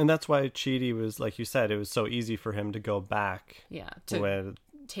 And that's why Chidi was, like you said, it was so easy for him to go back. Yeah, to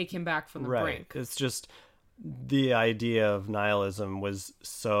take him back from the brink. It's just the idea of nihilism was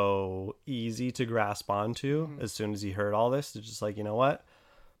so easy to grasp onto as soon as he heard all this. It's just like, you know what?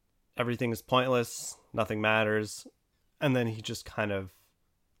 Everything is pointless. Nothing matters. And then he just kind of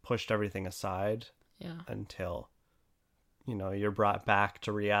pushed everything aside until, you know, you're brought back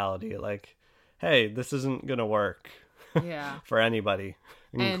to reality. Like, hey, this isn't going to work for anybody,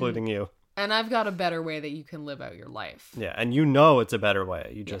 including you. And I've got a better way that you can live out your life. Yeah, and you know it's a better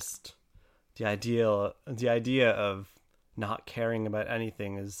way. You just the idea of not caring about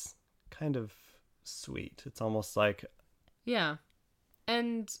anything is kind of sweet. It's almost like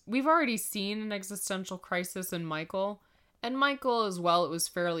and we've already seen an existential crisis in Michael. And Michael as well, it was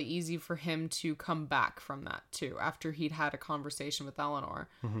fairly easy for him to come back from that too, after he'd had a conversation with Eleanor.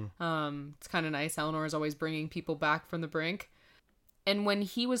 It's kind of nice. Eleanor is always bringing people back from the brink. And when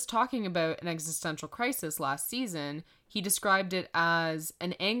he was talking about an existential crisis last season, he described it as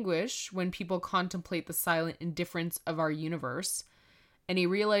an anguish when people contemplate the silent indifference of our universe, and a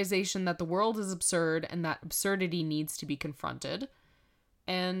realization that the world is absurd and that absurdity needs to be confronted.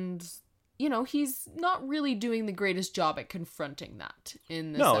 And, you know, he's not really doing the greatest job at confronting that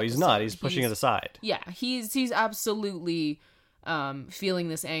in this episode. He's not. He's pushing it aside. Yeah, he's absolutely feeling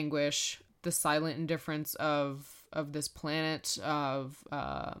this anguish, the silent indifference of this planet, of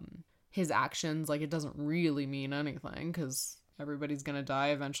his actions. Like, it doesn't really mean anything because everybody's gonna die.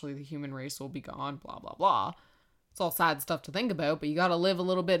 Eventually the human race will be gone, blah, blah, blah. It's all sad stuff to think about, but you gotta live a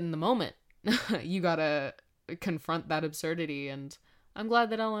little bit in the moment. You gotta confront that absurdity, and I'm glad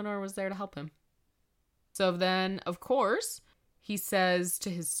that Eleanor was there to help him. So then, of course, he says to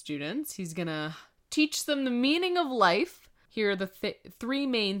his students, he's gonna teach them the meaning of life. Here are the three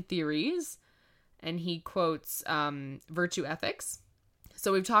main theories. And he quotes virtue ethics.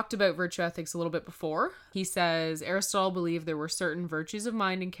 So we've talked about virtue ethics a little bit before. He says, Aristotle believed there were certain virtues of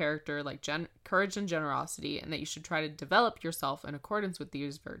mind and character, like courage and generosity, and that you should try to develop yourself in accordance with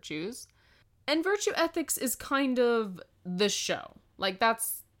these virtues. And virtue ethics is kind of the show. Like,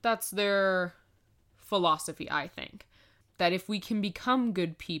 that's their philosophy, I think. That if we can become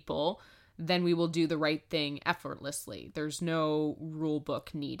good people, then we will do the right thing effortlessly. There's no rule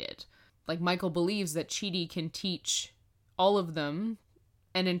book needed. Like, Michael believes that Chidi can teach all of them,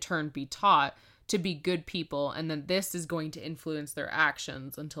 and in turn be taught, to be good people, and then this is going to influence their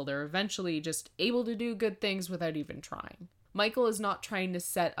actions until they're eventually just able to do good things without even trying. Michael is not trying to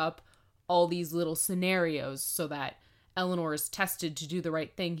set up all these little scenarios so that Eleanor is tested to do the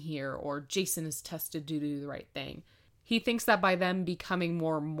right thing here, or Jason is tested to do the right thing. He thinks that by them becoming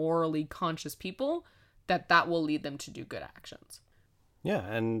more morally conscious people, that will lead them to do good actions. Yeah,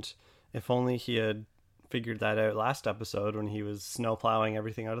 and if only he had figured that out last episode when he was snowplowing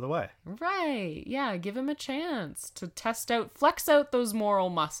everything out of the way. Right. Yeah, give him a chance to flex out those moral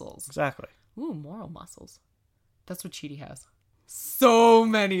muscles. Exactly. Ooh, moral muscles. That's what Chidi has. So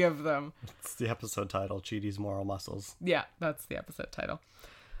many of them. It's the episode title, Chidi's Moral Muscles. Yeah, that's the episode title.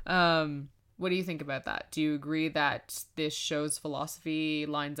 What do you think about that? Do you agree that this show's philosophy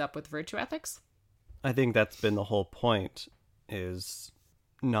lines up with virtue ethics? I think that's been the whole point, is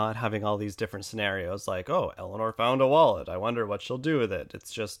not having all these different scenarios like, oh, Eleanor found a wallet, I wonder what she'll do with it.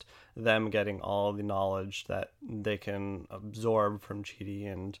 It's just them getting all the knowledge that they can absorb from Chidi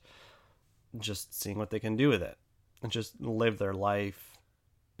and just seeing what they can do with it and just live their life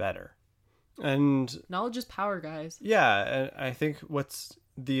better. And knowledge is power, guys. Yeah, and I think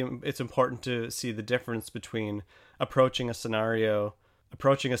it's important to see the difference between approaching a scenario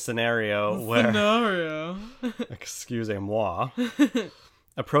where excusez-moi,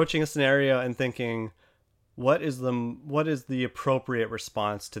 approaching a scenario and thinking, what is the appropriate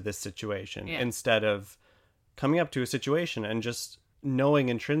response to this situation, instead of coming up to a situation and just knowing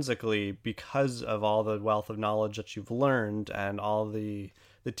intrinsically, because of all the wealth of knowledge that you've learned and all the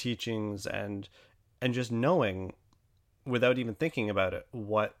teachings and just knowing without even thinking about it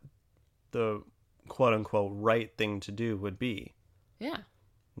what the quote-unquote right thing to do would be. Yeah.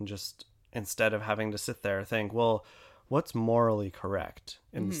 And just instead of having to sit there and think, well, what's morally correct?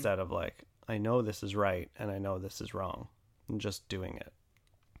 Instead of like, I know this is right and I know this is wrong, and just doing it.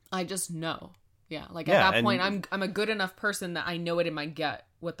 I just know. Yeah. Like, at that point, I'm a good enough person that I know it in my gut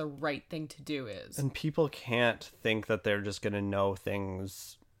what the right thing to do is. And people can't think that they're just going to know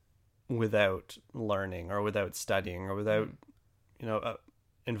things without learning or without studying or without,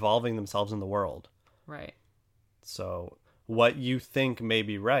 involving themselves in the world. Right. So what you think may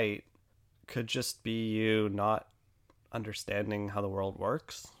be right could just be you not understanding how the world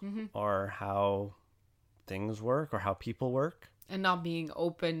works, or how things work, or how people work. And not being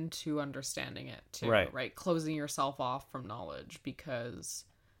open to understanding it too. Right. Closing yourself off from knowledge because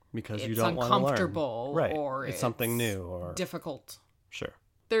you don't want to learn. It's uncomfortable, right? Or it's something new or difficult. Sure.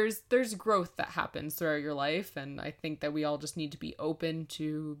 There's growth that happens throughout your life, and I think that we all just need to be open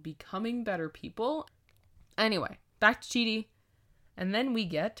to becoming better people. Anyway, back to Chidi. And then we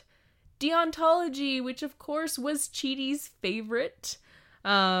get deontology, which of course was Chidi's favorite.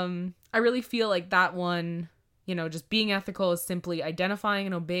 I really feel like that one, just being ethical is simply identifying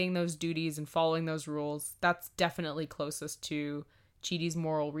and obeying those duties and following those rules. That's definitely closest to Chidi's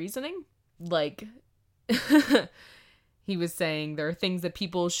moral reasoning. Like, he was saying there are things that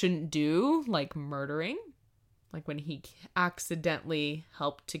people shouldn't do, like murdering. Like when he accidentally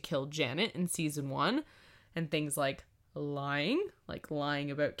helped to kill Janet in season 1. And things like lying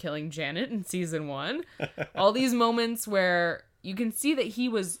about killing Janet in season 1. All these moments where you can see that he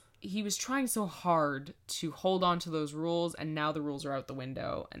was trying so hard to hold on to those rules, and now the rules are out the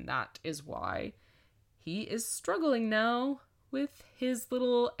window, and that is why he is struggling now with his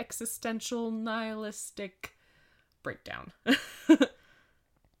little existential nihilistic breakdown.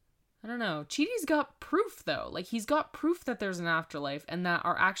 I don't know. Chidi's got proof, though. Like, he's got proof that there's an afterlife and that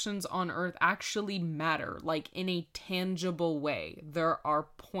our actions on Earth actually matter, like, in a tangible way. There are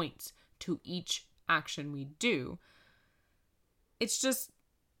points to each action we do. It's just,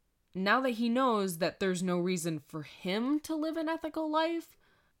 now that he knows that there's no reason for him to live an ethical life,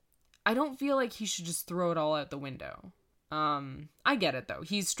 I don't feel like he should just throw it all out the window. I get it though.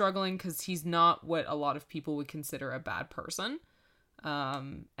 He's struggling because he's not what a lot of people would consider a bad person.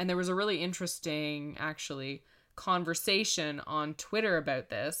 And there was a really interesting, actually, conversation on Twitter about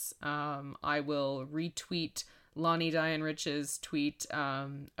this. I will retweet Lonnie Diane Rich's tweet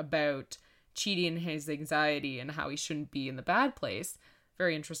about Chidi and his anxiety and how he shouldn't be in the bad place.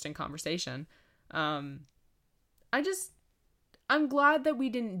 Very interesting conversation. I'm glad that we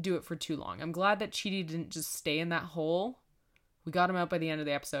didn't do it for too long. I'm glad that Chidi didn't just stay in that hole. We got him out by the end of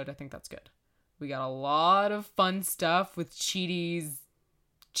the episode. I think that's good. We got a lot of fun stuff with Chidi's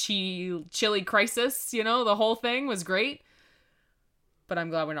chili crisis. You know, the whole thing was great. But I'm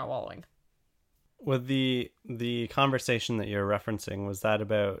glad we're not wallowing. With the conversation that you're referencing, was that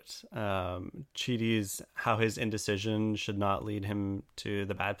about Chidi's, how his indecision should not lead him to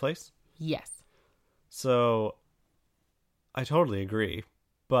the bad place? Yes. So I totally agree,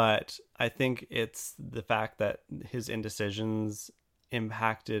 but I think it's the fact that his indecisions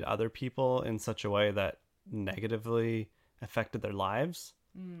impacted other people in such a way that negatively affected their lives.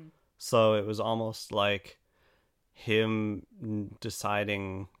 So it was almost like him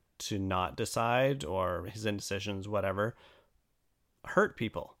deciding to not decide, or his indecisions, whatever, hurt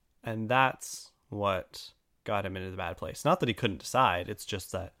people. And that's what got him into the bad place. Not that he couldn't decide, it's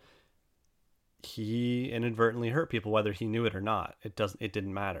just that he inadvertently hurt people, whether he knew it or not. It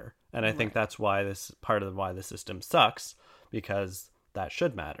didn't matter. And I think that's why why the system sucks, because that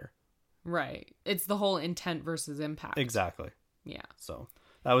should matter. Right. It's the whole intent versus impact. Exactly. Yeah. So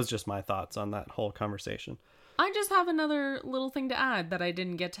that was just my thoughts on that whole conversation. I just have another little thing to add that I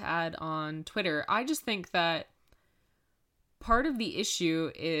didn't get to add on Twitter. I just think that part of the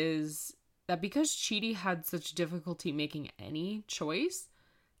issue is that because Chidi had such difficulty making any choice,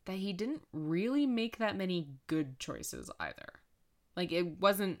 that he didn't really make that many good choices either. Like, it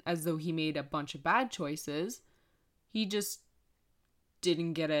wasn't as though he made a bunch of bad choices. He just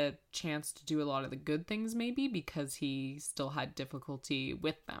didn't get a chance to do a lot of the good things, maybe, because he still had difficulty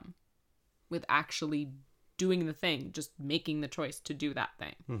with them. With actually doing the thing, just making the choice to do that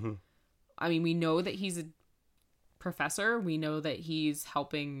thing. Mm-hmm. I mean, we know that he's a professor. We know that he's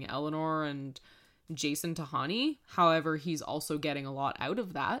helping Eleanor and Jason Tahani. However, he's also getting a lot out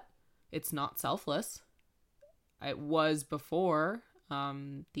of that. It's not selfless. It was before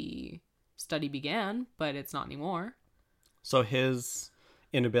the study began, but it's not anymore. So his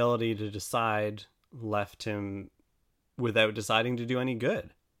inability to decide left him without deciding to do any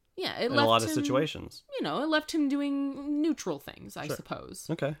good. Yeah, it in left a lot of him, situations. You know, it left him doing neutral things, I suppose.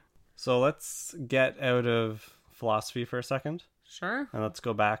 Okay. So let's get out of philosophy for a second. Sure. And let's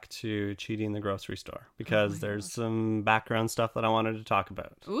go back to Chidi in the grocery store, because there's some background stuff that I wanted to talk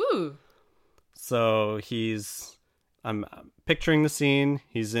about. Ooh. So I'm picturing the scene.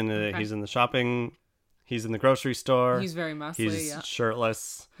 He's in the grocery store. He's very muscly, He's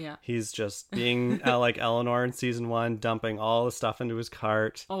shirtless. Yeah. He's just being like Eleanor in season 1, dumping all the stuff into his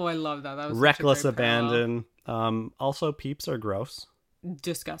cart. Oh, I love that. That was reckless such a great abandon. Also, Peeps are gross.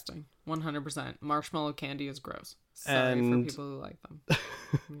 Disgusting. 100%. Marshmallow candy is gross. Sorry for people who like them.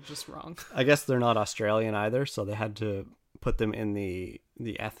 I'm just wrong. I guess they're not Australian either, so they had to put them in the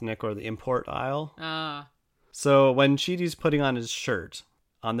ethnic or the import aisle. So when Chidi's putting on his shirt,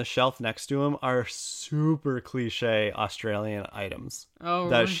 on the shelf next to him are super cliche Australian items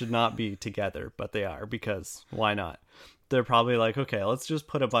that should not be together, but they are, because why not? They're probably like, okay, let's just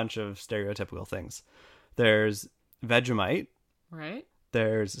put a bunch of stereotypical things. There's Vegemite. Right.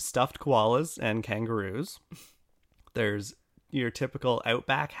 There's stuffed koalas and kangaroos. There's your typical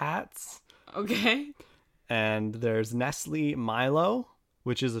Outback hats. Okay. And there's Nestle Milo,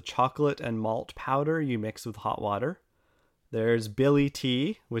 which is a chocolate and malt powder you mix with hot water. There's Billy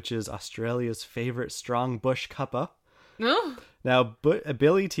Tea, which is Australia's favorite strong bush cuppa. No. Now,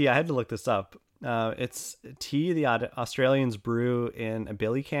 Billy Tea, I had to look this up. It's tea the Australians brew in a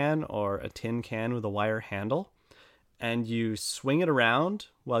billy can or a tin can with a wire handle. And you swing it around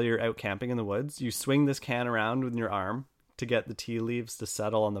while you're out camping in the woods. You swing this can around with your arm to get the tea leaves to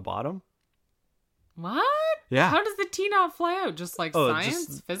settle on the bottom. What? Yeah. How does the tea not fly out? Just like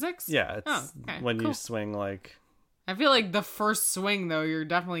science? Physics? Yeah, it's when you swing like... I feel like the first swing, though, you're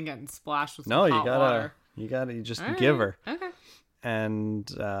definitely getting splashed with some hot water. You just give her. Okay. And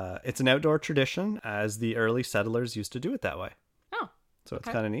it's an outdoor tradition, as the early settlers used to do it that way. Oh. So it's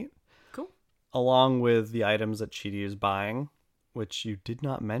kind of neat. Cool. Along with the items that Chidi is buying, which you did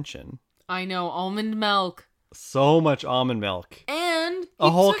not mention. I know, almond milk. So much almond milk. And a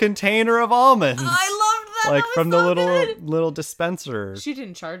whole container of almonds. I loved Like was from the so little good. little dispenser. She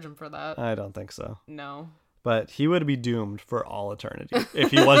didn't charge him for that. I don't think so. No. But he would be doomed for all eternity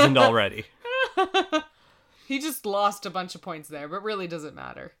if he wasn't already. He just lost a bunch of points there, but really doesn't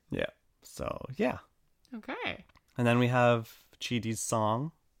matter. Yeah. So, yeah. Okay. And then we have Chidi's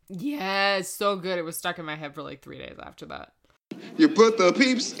song. Yeah, it's so good. It was stuck in my head for like 3 days after that. You put the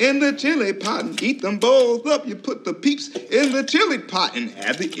peeps in the chili pot and eat them both up. You put the peeps in the chili pot and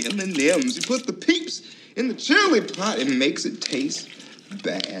add the M&Ms. You put the peeps in the chili pot and makes it taste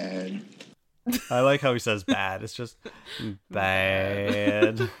bad. I like how he says bad. It's just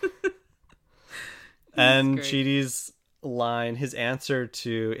bad. And great. Chidi's line, his answer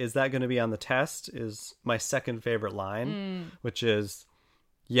to, is that going to be on the test, is my second favorite line, which is,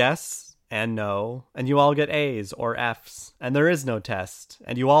 yes and no, and you all get A's or F's, and there is no test,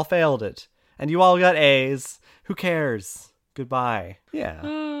 and you all failed it, and you all got A's. Who cares? Goodbye. Yeah.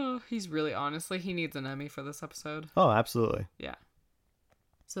 Oh, he's really, honestly, he needs an Emmy for this episode. Oh, absolutely. Yeah.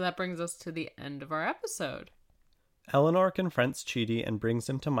 So that brings us to the end of our episode. Eleanor confronts Chidi and brings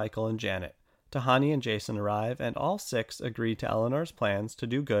him to Michael and Janet. Tahani and Jason arrive, and all 6 agree to Eleanor's plans to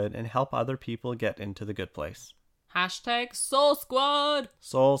do good and help other people get into the good place. Hashtag Soul Squad.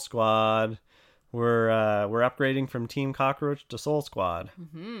 Soul Squad. We're upgrading from Team Cockroach to Soul Squad.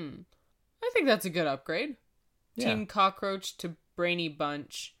 I think that's a good upgrade. Yeah. Team Cockroach to Brainy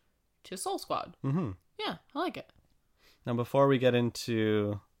Bunch to Soul Squad. Mm-hmm. Yeah, I like it. Now, before we get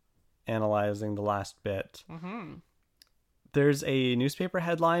into analyzing the last bit, there's a newspaper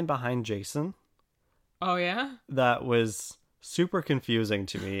headline behind Jason Oh, yeah? that was super confusing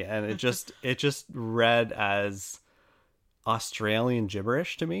to me, and it just read as Australian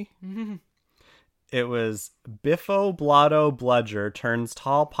gibberish to me. It was Biffo Blotto Bludger turns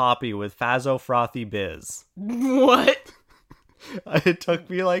tall poppy with Fazzo Frothy Biz. What? It took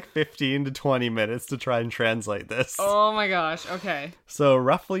me like 15 to 20 minutes to try and translate this. Oh my gosh, okay. So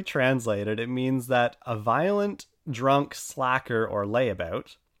roughly translated, it means that a violent, drunk slacker or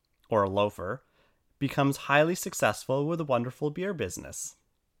layabout, or a loafer, becomes highly successful with a wonderful beer business.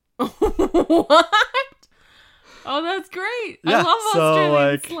 What? Oh, that's great. I love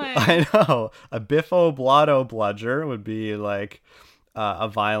Australian slang. I know. A Biffo Blotto Bludger would be like a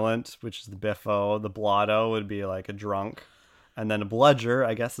violent, which is the Biffo. The Blotto would be like a drunk. And then a bludger,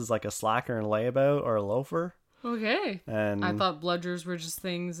 I guess, is like a slacker and layabout or a loafer. Okay. And I thought bludgers were just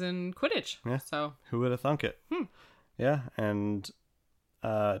things in Quidditch. Yeah. So. Who would have thunk it? Yeah, and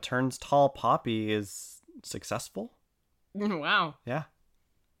turns tall poppy is successful. Wow. Yeah.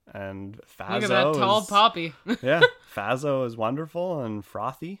 And Fazzo Look at that tall is, poppy. Yeah, Fazzo is wonderful, and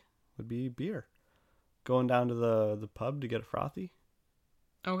frothy would be beer. Going down to the pub to get a frothy.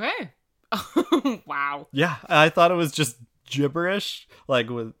 Okay. Wow. Yeah, I thought it was just gibberish, like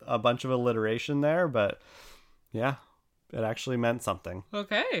with a bunch of alliteration there, but yeah, it actually meant something.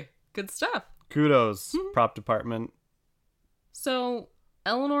 Okay. Good stuff. Kudos, prop department. So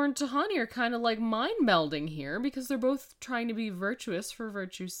Eleanor and Tahani are kind of like mind melding here because they're both trying to be virtuous for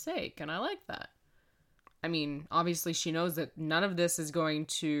virtue's sake, and I like that. I mean, obviously she knows that none of this is going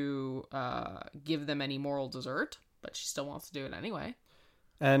to give them any moral dessert, but she still wants to do it anyway.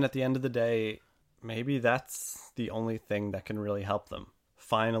 And at the end of the day, maybe that's the only thing that can really help them.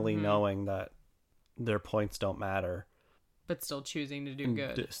 Finally knowing that their points don't matter. But still choosing to do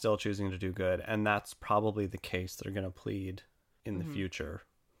good. Still choosing to do good. And that's probably the case they're going to plead in the future.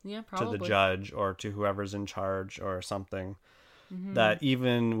 Yeah, probably. To the judge or to whoever's in charge or something. That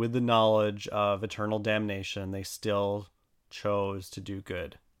even with the knowledge of eternal damnation, they still chose to do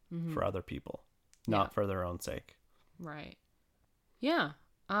good for other people. Not for their own sake. Right. Yeah.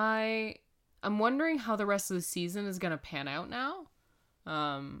 I'm wondering how the rest of the season is going to pan out now.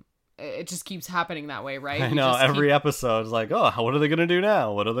 It just keeps happening that way, right? I know, every episode is like, oh, what are they going to do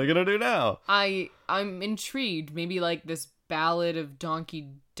now? What are they going to do now? I'm intrigued. Maybe like this Ballad of Donkey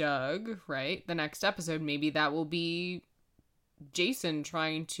Doug, right? The next episode, maybe that will be Jason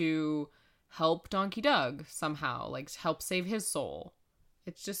trying to help Donkey Doug somehow, like help save his soul.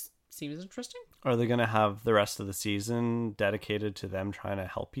 It just seems interesting. Are they going to have the rest of the season dedicated to them trying to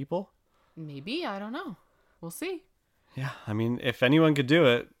help people? Maybe, I don't know. We'll see. Yeah, I mean, if anyone could do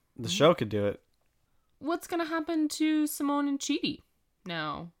it, the show could do it. What's going to happen to Simone and Chidi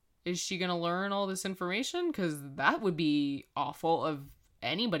now? Is she going to learn all this information? Because that would be awful of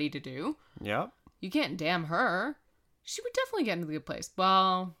anybody to do. Yeah. You can't damn her. She would definitely get into the good place.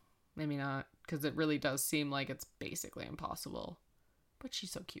 Well, maybe not, because it really does seem like it's basically impossible. But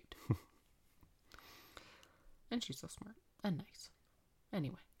she's so cute. And she's so smart and nice.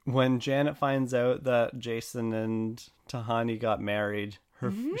 Anyway. When Janet finds out that Jason and Tahani got married,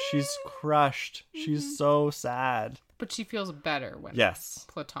 She's crushed. She's so sad. But she feels better when Yes.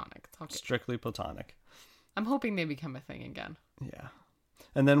 platonic. It's okay. Strictly platonic. I'm hoping they become a thing again. Yeah.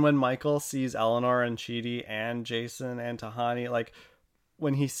 And then when Michael sees Eleanor and Chidi and Jason and Tahani, like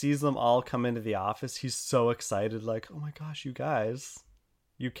when he sees them all come into the office, he's so excited. Like, oh my gosh, you guys,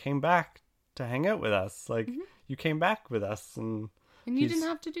 you came back to hang out with us. Like, you came back with us. And you didn't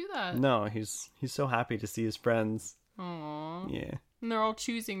have to do that. No, he's so happy to see his friends. Aww. Yeah. And they're all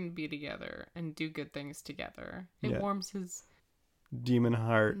choosing to be together and do good things together. It warms his... demon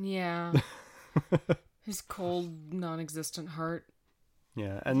heart. Yeah. His cold, non-existent heart.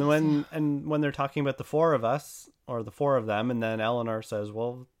 Yeah, and when they're talking about the four of us, or the four of them, and then Eleanor says,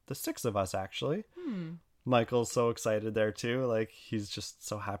 well, the six of us, actually. Michael's so excited there, too. Like, he's just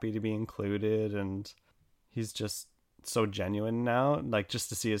so happy to be included, and he's just so genuine now. Like, just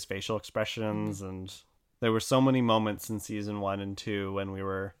to see his facial expressions, and there were so many moments in season 1 and 2 when we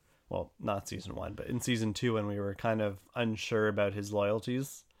were, well, not season 1, but in season 2 when we were kind of unsure about his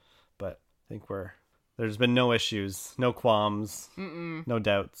loyalties. But I think there's been no issues, no qualms, no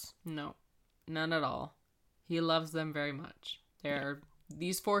doubts. No, none at all. He loves them very much.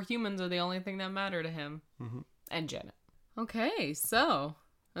 These four humans are the only thing that matter to him. And Janet. Okay, so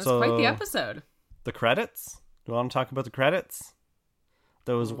that's quite the episode. The credits? Do you want to talk about the credits?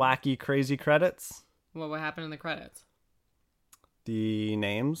 Those wacky, crazy credits? What happened in the credits? The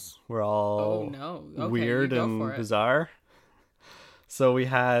names were all weird you go and for it. bizarre. So we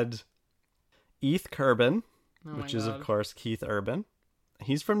had Keith Urban, which is, of course, Keith Urban.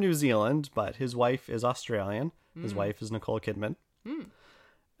 He's from New Zealand, but his wife is Australian. His wife is Nicole Kidman.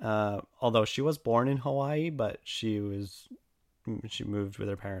 Although she was born in Hawaii, but she moved with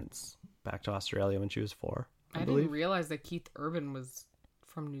her parents back to Australia when she was 4. I believe. Didn't realize that Keith Urban was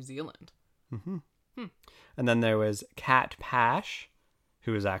from New Zealand. And then there was Kat Pash,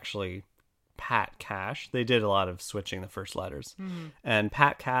 who is actually Pat Cash. They did a lot of switching the first letters. And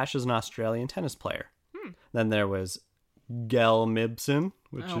Pat Cash is an Australian tennis player. Then there was Gel Mibson,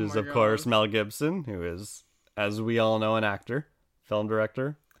 which is, of course, Mel Gibson, who is, as we all know, an actor, film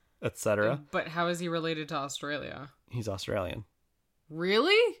director, etc. But how is he related to Australia? He's Australian.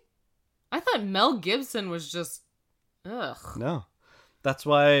 Really? I thought Mel Gibson was just... Ugh. No. That's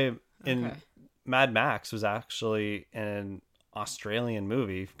why Mad Max was actually an Australian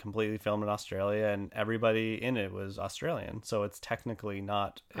movie, completely filmed in Australia, and everybody in it was Australian. So it's technically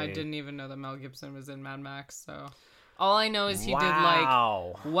not I didn't even know that Mel Gibson was in Mad Max, so... All I know is he did,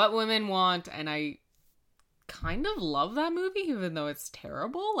 like, What Women Want, and I kind of love that movie, even though it's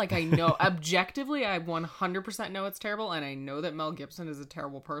terrible. Like, I know, objectively, I 100% know it's terrible, and I know that Mel Gibson is a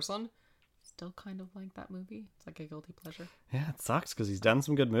terrible person. Still kind of like that movie. It's like a guilty pleasure. Yeah, it sucks, because he's done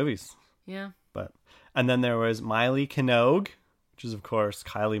some good movies. Yeah. And then there was Miley Minogue, which is, of course,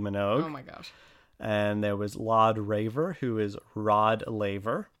 Kylie Minogue. Oh, my gosh. And there was Rod Laver, who is Rod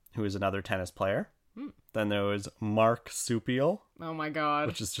Laver, who is another tennis player. Then there was Mark Supial. Oh my god.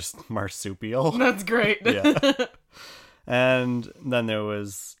 Which is just marsupial. That's great. Yeah. And then there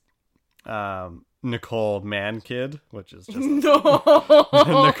was Nicole Mankid, which is just Nicole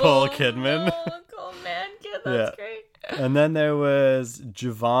Kidman. Nicole Mankid, that's great. And then there was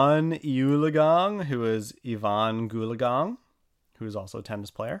Javon Ulagang, who is Yvonne Goolagong, who is also a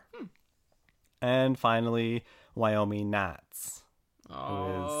tennis player. And finally, Wyoming Nats, who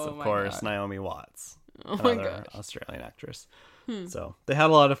is, of course, Naomi Watts. Another Australian actress. So they had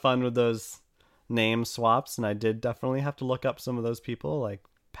a lot of fun with those name swaps, and I did definitely have to look up some of those people, like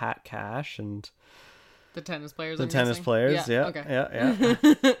Pat Cash and the tennis players. Yeah.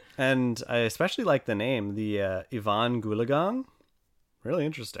 And I especially like the name, the Yvonne Goolagong. Really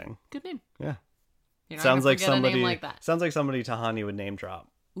interesting. Good name. Yeah. Sounds like somebody. A name like that. Sounds like somebody Tahani would name drop.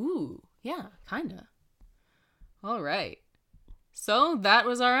 Ooh, yeah, kinda. All right. So that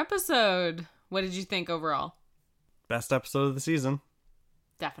was our episode. What did you think overall? Best episode of the season.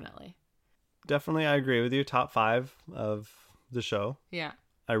 Definitely, I agree with you. Top 5 of the show. Yeah.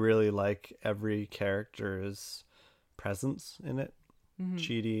 I really like every character's presence in it.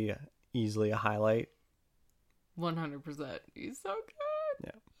 Chidi, easily a highlight. 100%. He's so good.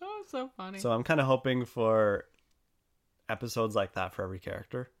 Yeah. Oh, so funny. So I'm kind of hoping for episodes like that for every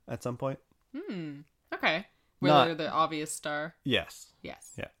character at some point. Okay. Where they're the obvious star. Yes. Yeah.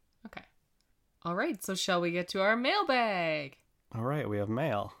 Okay. All right, so shall we get to our mailbag? All right, we have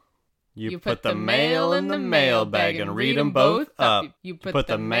mail. You put the mail in the mailbag and read them both up. You put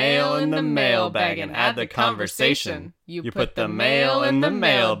the mail in the mailbag and add the conversation. You put the mail in the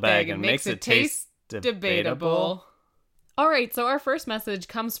mailbag and makes it taste debatable. All right, so our first message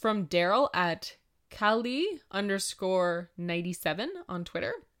comes from Daryl at Kali_97 on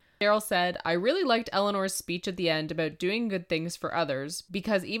Twitter. Daryl said, I really liked Eleanor's speech at the end about doing good things for others,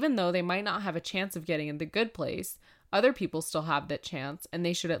 because even though they might not have a chance of getting in the good place, other people still have that chance, and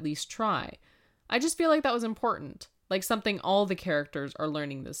they should at least try. I just feel like that was important, like something all the characters are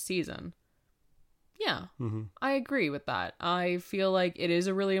learning this season. Yeah, I agree with that. I feel like it is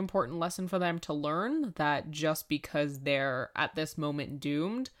a really important lesson for them to learn that just because they're at this moment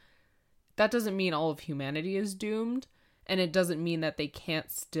doomed, that doesn't mean all of humanity is doomed. And it doesn't mean that they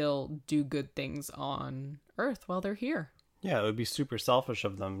can't still do good things on Earth while they're here. Yeah, it would be super selfish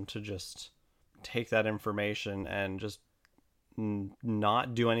of them to just take that information and just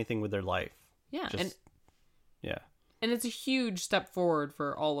not do anything with their life. Yeah. Yeah. And it's a huge step forward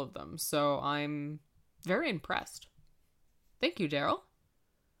for all of them. So I'm very impressed. Thank you, Daryl.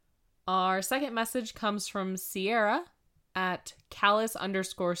 Our second message comes from Sierra at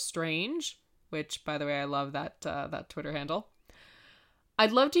Callus_strange, which, by the way, I love that Twitter handle.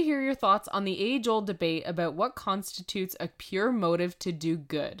 I'd love to hear your thoughts on the age-old debate about what constitutes a pure motive to do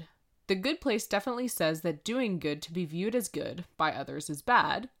good. The Good Place definitely says that doing good to be viewed as good by others is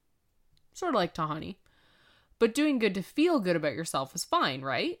bad. Sort of like Tahani. But doing good to feel good about yourself is fine,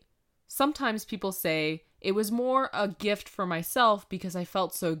 right? Sometimes people say, it was more a gift for myself because I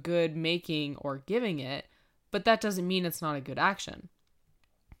felt so good making or giving it, but that doesn't mean it's not a good action.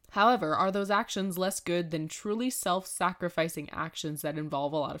 However, are those actions less good than truly self-sacrificing actions that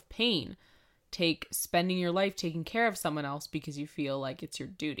involve a lot of pain? Take spending your life taking care of someone else because you feel like it's your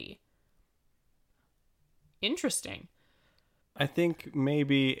duty. Interesting. I think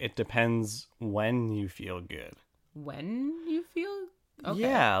maybe it depends when you feel good. When you feel? Okay.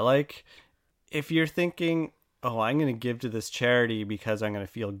 Yeah, like if you're thinking, oh, I'm going to give to this charity because I'm going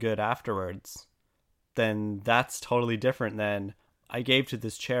to feel good afterwards, then that's totally different than I gave to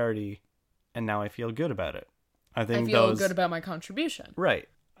this charity and now I feel good about it. I feel good about my contribution. Right.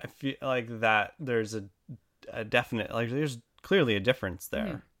 I feel like that there's a definite, like there's clearly a difference there.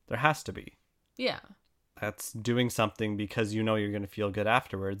 Mm-hmm. There has to be. Yeah. That's doing something because you know you're going to feel good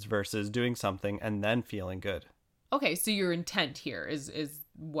afterwards versus doing something and then feeling good. Okay, so your intent here is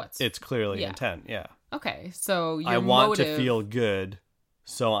what's... It's clearly intent, yeah. Okay, so your I want to feel good,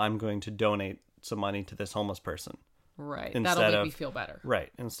 so I'm going to donate some money to this homeless person. Right, that'll make me feel better. Right,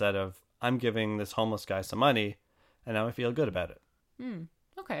 instead of I'm giving this homeless guy some money, and now I feel good about it.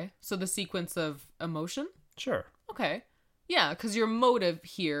 Okay, so the sequence of emotion? Sure. Okay. Yeah, because your motive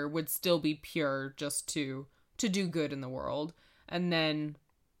here would still be pure just to do good in the world. And then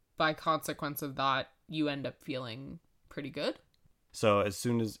by consequence of that, you end up feeling pretty good. So as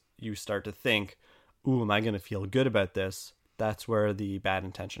soon as you start to think, ooh, am I going to feel good about this? That's where the bad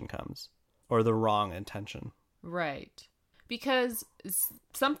intention comes. Or the wrong intention. Right. Because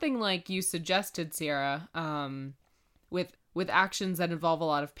something like you suggested, Sierra, with actions that involve a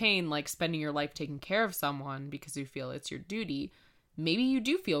lot of pain, like spending your life taking care of someone because you feel it's your duty, maybe you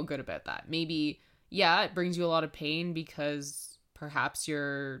do feel good about that. Maybe, yeah, it brings you a lot of pain because perhaps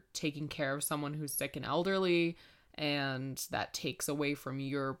you're taking care of someone who's sick and elderly, and that takes away from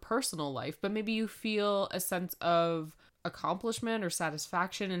your personal life, but maybe you feel a sense of accomplishment or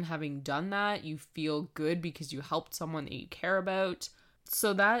satisfaction in having done that. You feel good because you helped someone that you care about.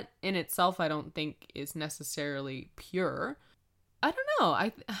 So that in itself, I don't think is necessarily pure. I don't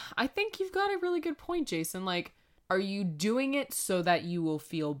know. I think you've got a really good point, Jason. Like, are you doing it so that you will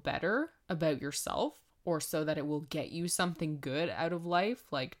feel better about yourself, or so that it will get you something good out of life,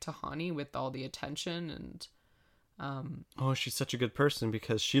 like Tahani with all the attention and oh, she's such a good person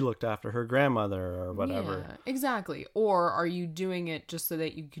because she looked after her grandmother or whatever. Yeah, exactly. Or are you doing it just so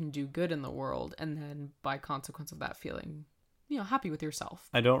that you can do good in the world, and then by consequence of that feeling, happy with yourself?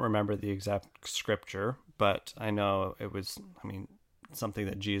 I don't remember the exact scripture, but I know it was, something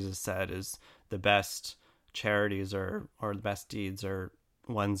that Jesus said is the best charities or the best deeds are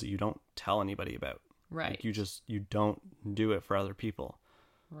ones that you don't tell anybody about. Right. Like you don't do it for other people.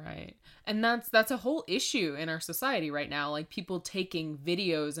 Right. And that's a whole issue in our society right now. Like people taking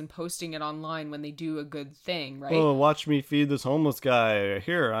videos and posting it online when they do a good thing, right? Oh, watch me feed this homeless guy.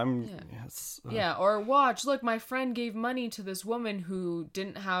 Here, I'm... Yeah. Yes. Yeah, or watch, look, my friend gave money to this woman who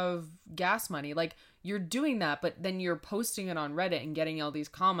didn't have gas money. Like, you're doing that, but then you're posting it on Reddit and getting all these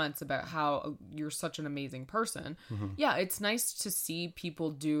comments about how you're such an amazing person. Mm-hmm. Yeah, it's nice to see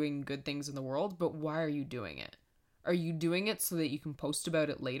people doing good things in the world, but why are you doing it? Are you doing it so that you can post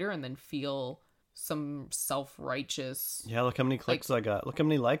about it later and then feel some self-righteous... Yeah, look how many clicks I got. Look how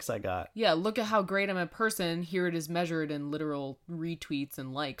many likes I got. Yeah, look at how great I'm a person. Here it is measured in literal retweets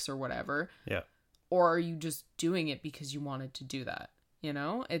and likes or whatever. Yeah. Or are you just doing it because you wanted to do that?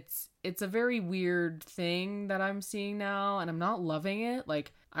 It's it's a very weird thing that I'm seeing now, and I'm not loving it.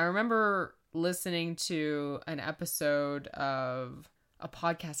 Like, I remember listening to an episode of a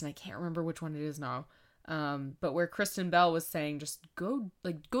podcast, and I can't remember which one it is now, but where Kristen Bell was saying, just go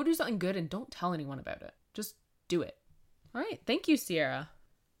do something good and don't tell anyone about it. Just do it. All right. Thank you, Sierra.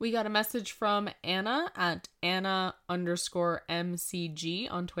 We got a message from Anna at Anna_MCG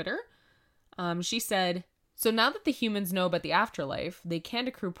on Twitter. She said, so now that the humans know about the afterlife, they can't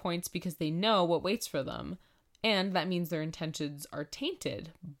accrue points because they know what waits for them. And that means their intentions are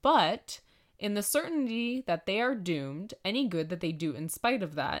tainted. But in the certainty that they are doomed, any good that they do in spite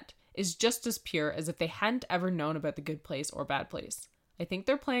of that is just as pure as if they hadn't ever known about the good place or bad place. I think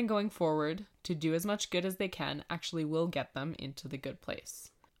their plan going forward to do as much good as they can actually will get them into the good place.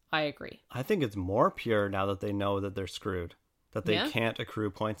 I agree. I think it's more pure now that they know that they're screwed, that they Yeah. can't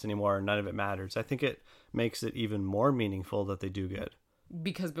accrue points anymore and none of it matters. I think it makes it even more meaningful that they do good.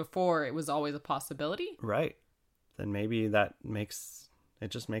 Because before it was always a possibility. Right. Then maybe it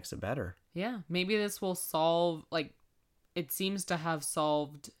just makes it better. Yeah. Maybe this will solve, like, it seems to have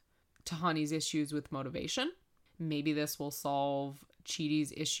solved Tahani's issues with motivation. Maybe this will solve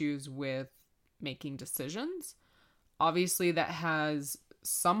Chidi's issues with making decisions. Obviously, that has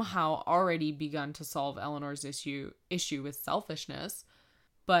somehow already begun to solve Eleanor's issue with selfishness.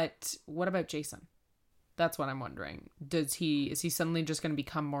 But what about Jason? That's what I'm wondering. Is he suddenly just going to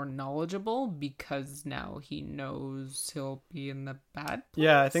become more knowledgeable because now he knows he'll be in the bad place?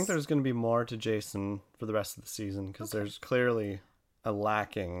 Yeah, I think there's going to be more to Jason for the rest of the season because there's clearly a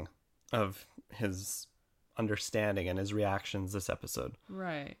lacking of his understanding and his reactions this episode.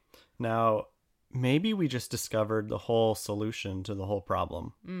 Right. Now, maybe we just discovered the whole solution to the whole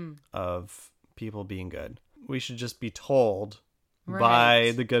problem of people being good. We should just be told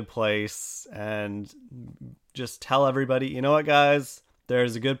by the good place and just tell everybody, you know what, guys?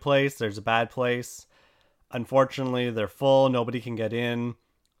 There's a good place. There's a bad place. Unfortunately, they're full. Nobody can get in.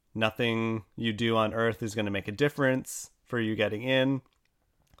 Nothing you do on Earth is going to make a difference for you getting in.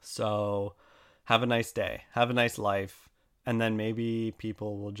 So have a nice day. Have a nice life. And then maybe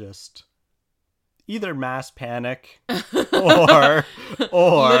people will just either mass panic or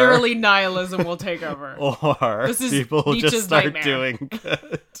literally nihilism will take over. Or This is people will Nietzsche's just start nightmare. doing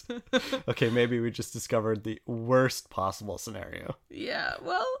good. Okay, maybe we just discovered the worst possible scenario. Yeah,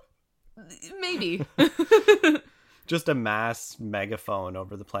 well, maybe. Just a mass megaphone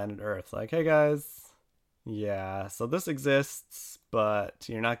over the planet Earth. Like, hey guys, yeah, so this exists, but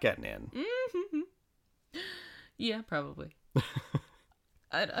you're not getting in. Yeah, probably.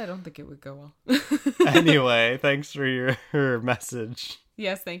 I don't think it would go well. Anyway, thanks for your message.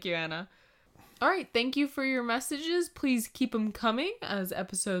 Yes, thank you, Anna. All right, thank you for your messages. Please keep them coming as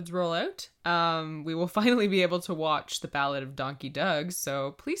episodes roll out. We will finally be able to watch The Ballad of Donkey Doug,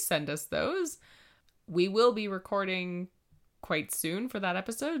 so please send us those. We will be recording quite soon for that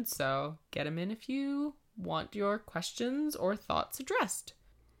episode, so get them in if you want your questions or thoughts addressed.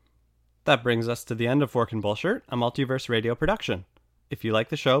 That brings us to the end of Fork and Bullshit, a Multiverse Radio production. If you like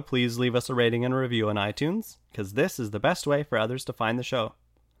the show, please leave us a rating and review on iTunes, because this is the best way for others to find the show.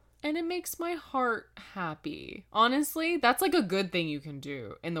 And it makes my heart happy. Honestly, that's like a good thing you can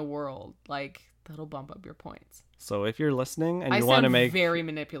do in the world. Like, that'll bump up your points. So if you're listening and I you want to sound make... very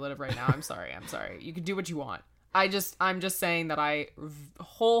manipulative right now. I'm sorry. You can do what you want. I'm just saying that I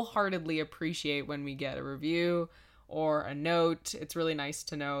wholeheartedly appreciate when we get a review or a note. It's really nice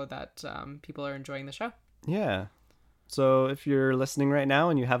to know that people are enjoying the show. Yeah. So if you're listening right now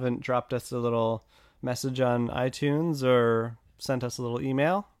and you haven't dropped us a little message on iTunes or sent us a little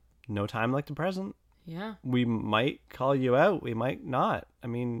email, no time like the present. Yeah. We might call you out. We might not. I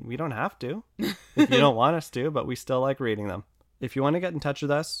mean, we don't have to if you don't want us to, but we still like reading them. If you want to get in touch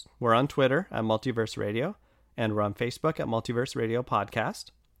with us, we're on Twitter at Multiverse Radio, and we're on Facebook at Multiverse Radio Podcast.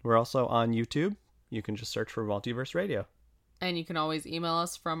 We're also on YouTube. You can just search for Multiverse Radio. And you can always email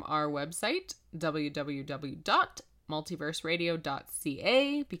us from our website,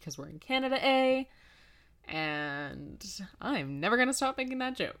 www.multiverseradio.ca, because we're in Canada, and I'm never going to stop making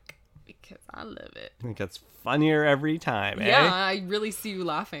that joke because I love it. It gets funnier every time, Yeah, I really see you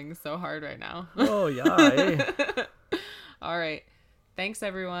laughing so hard right now. Oh, yeah. All right. Thanks,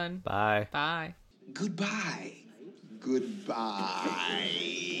 everyone. Bye. Bye. Goodbye. Goodbye.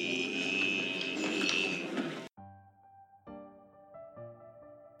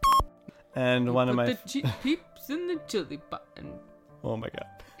 And one of my... Put the peeps in the chili pot and Oh, my God.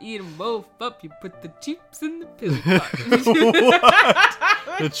 eat them both up. You put the cheeps in the pilly pot.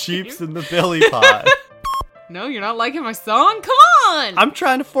 The cheeps in the billy pot. No, you're not liking my song? Come on! I'm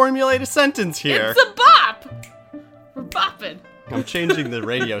trying to formulate a sentence here. It's a bop! We're bopping. I'm I'm changing the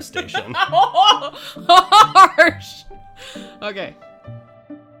radio station. Harsh. Okay.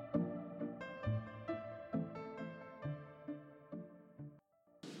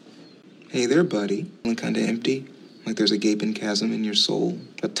 Hey there, buddy. Feeling kind of empty? Like there's a gaping chasm in your soul?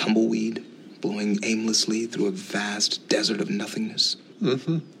 A tumbleweed blowing aimlessly through a vast desert of nothingness?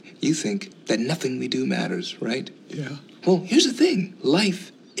 Mm-hmm. You think that nothing we do matters, right? Yeah. Well, here's the thing.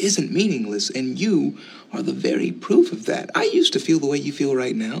 Life isn't meaningless, and you are the very proof of that. I used to feel the way you feel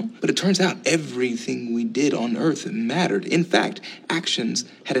right now, but it turns out everything we did on Earth mattered. In fact, actions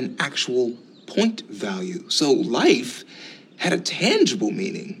had an actual point value. So life had a tangible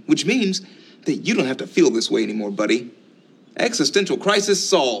meaning, which means that you don't have to feel this way anymore, buddy. Existential crisis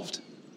solved.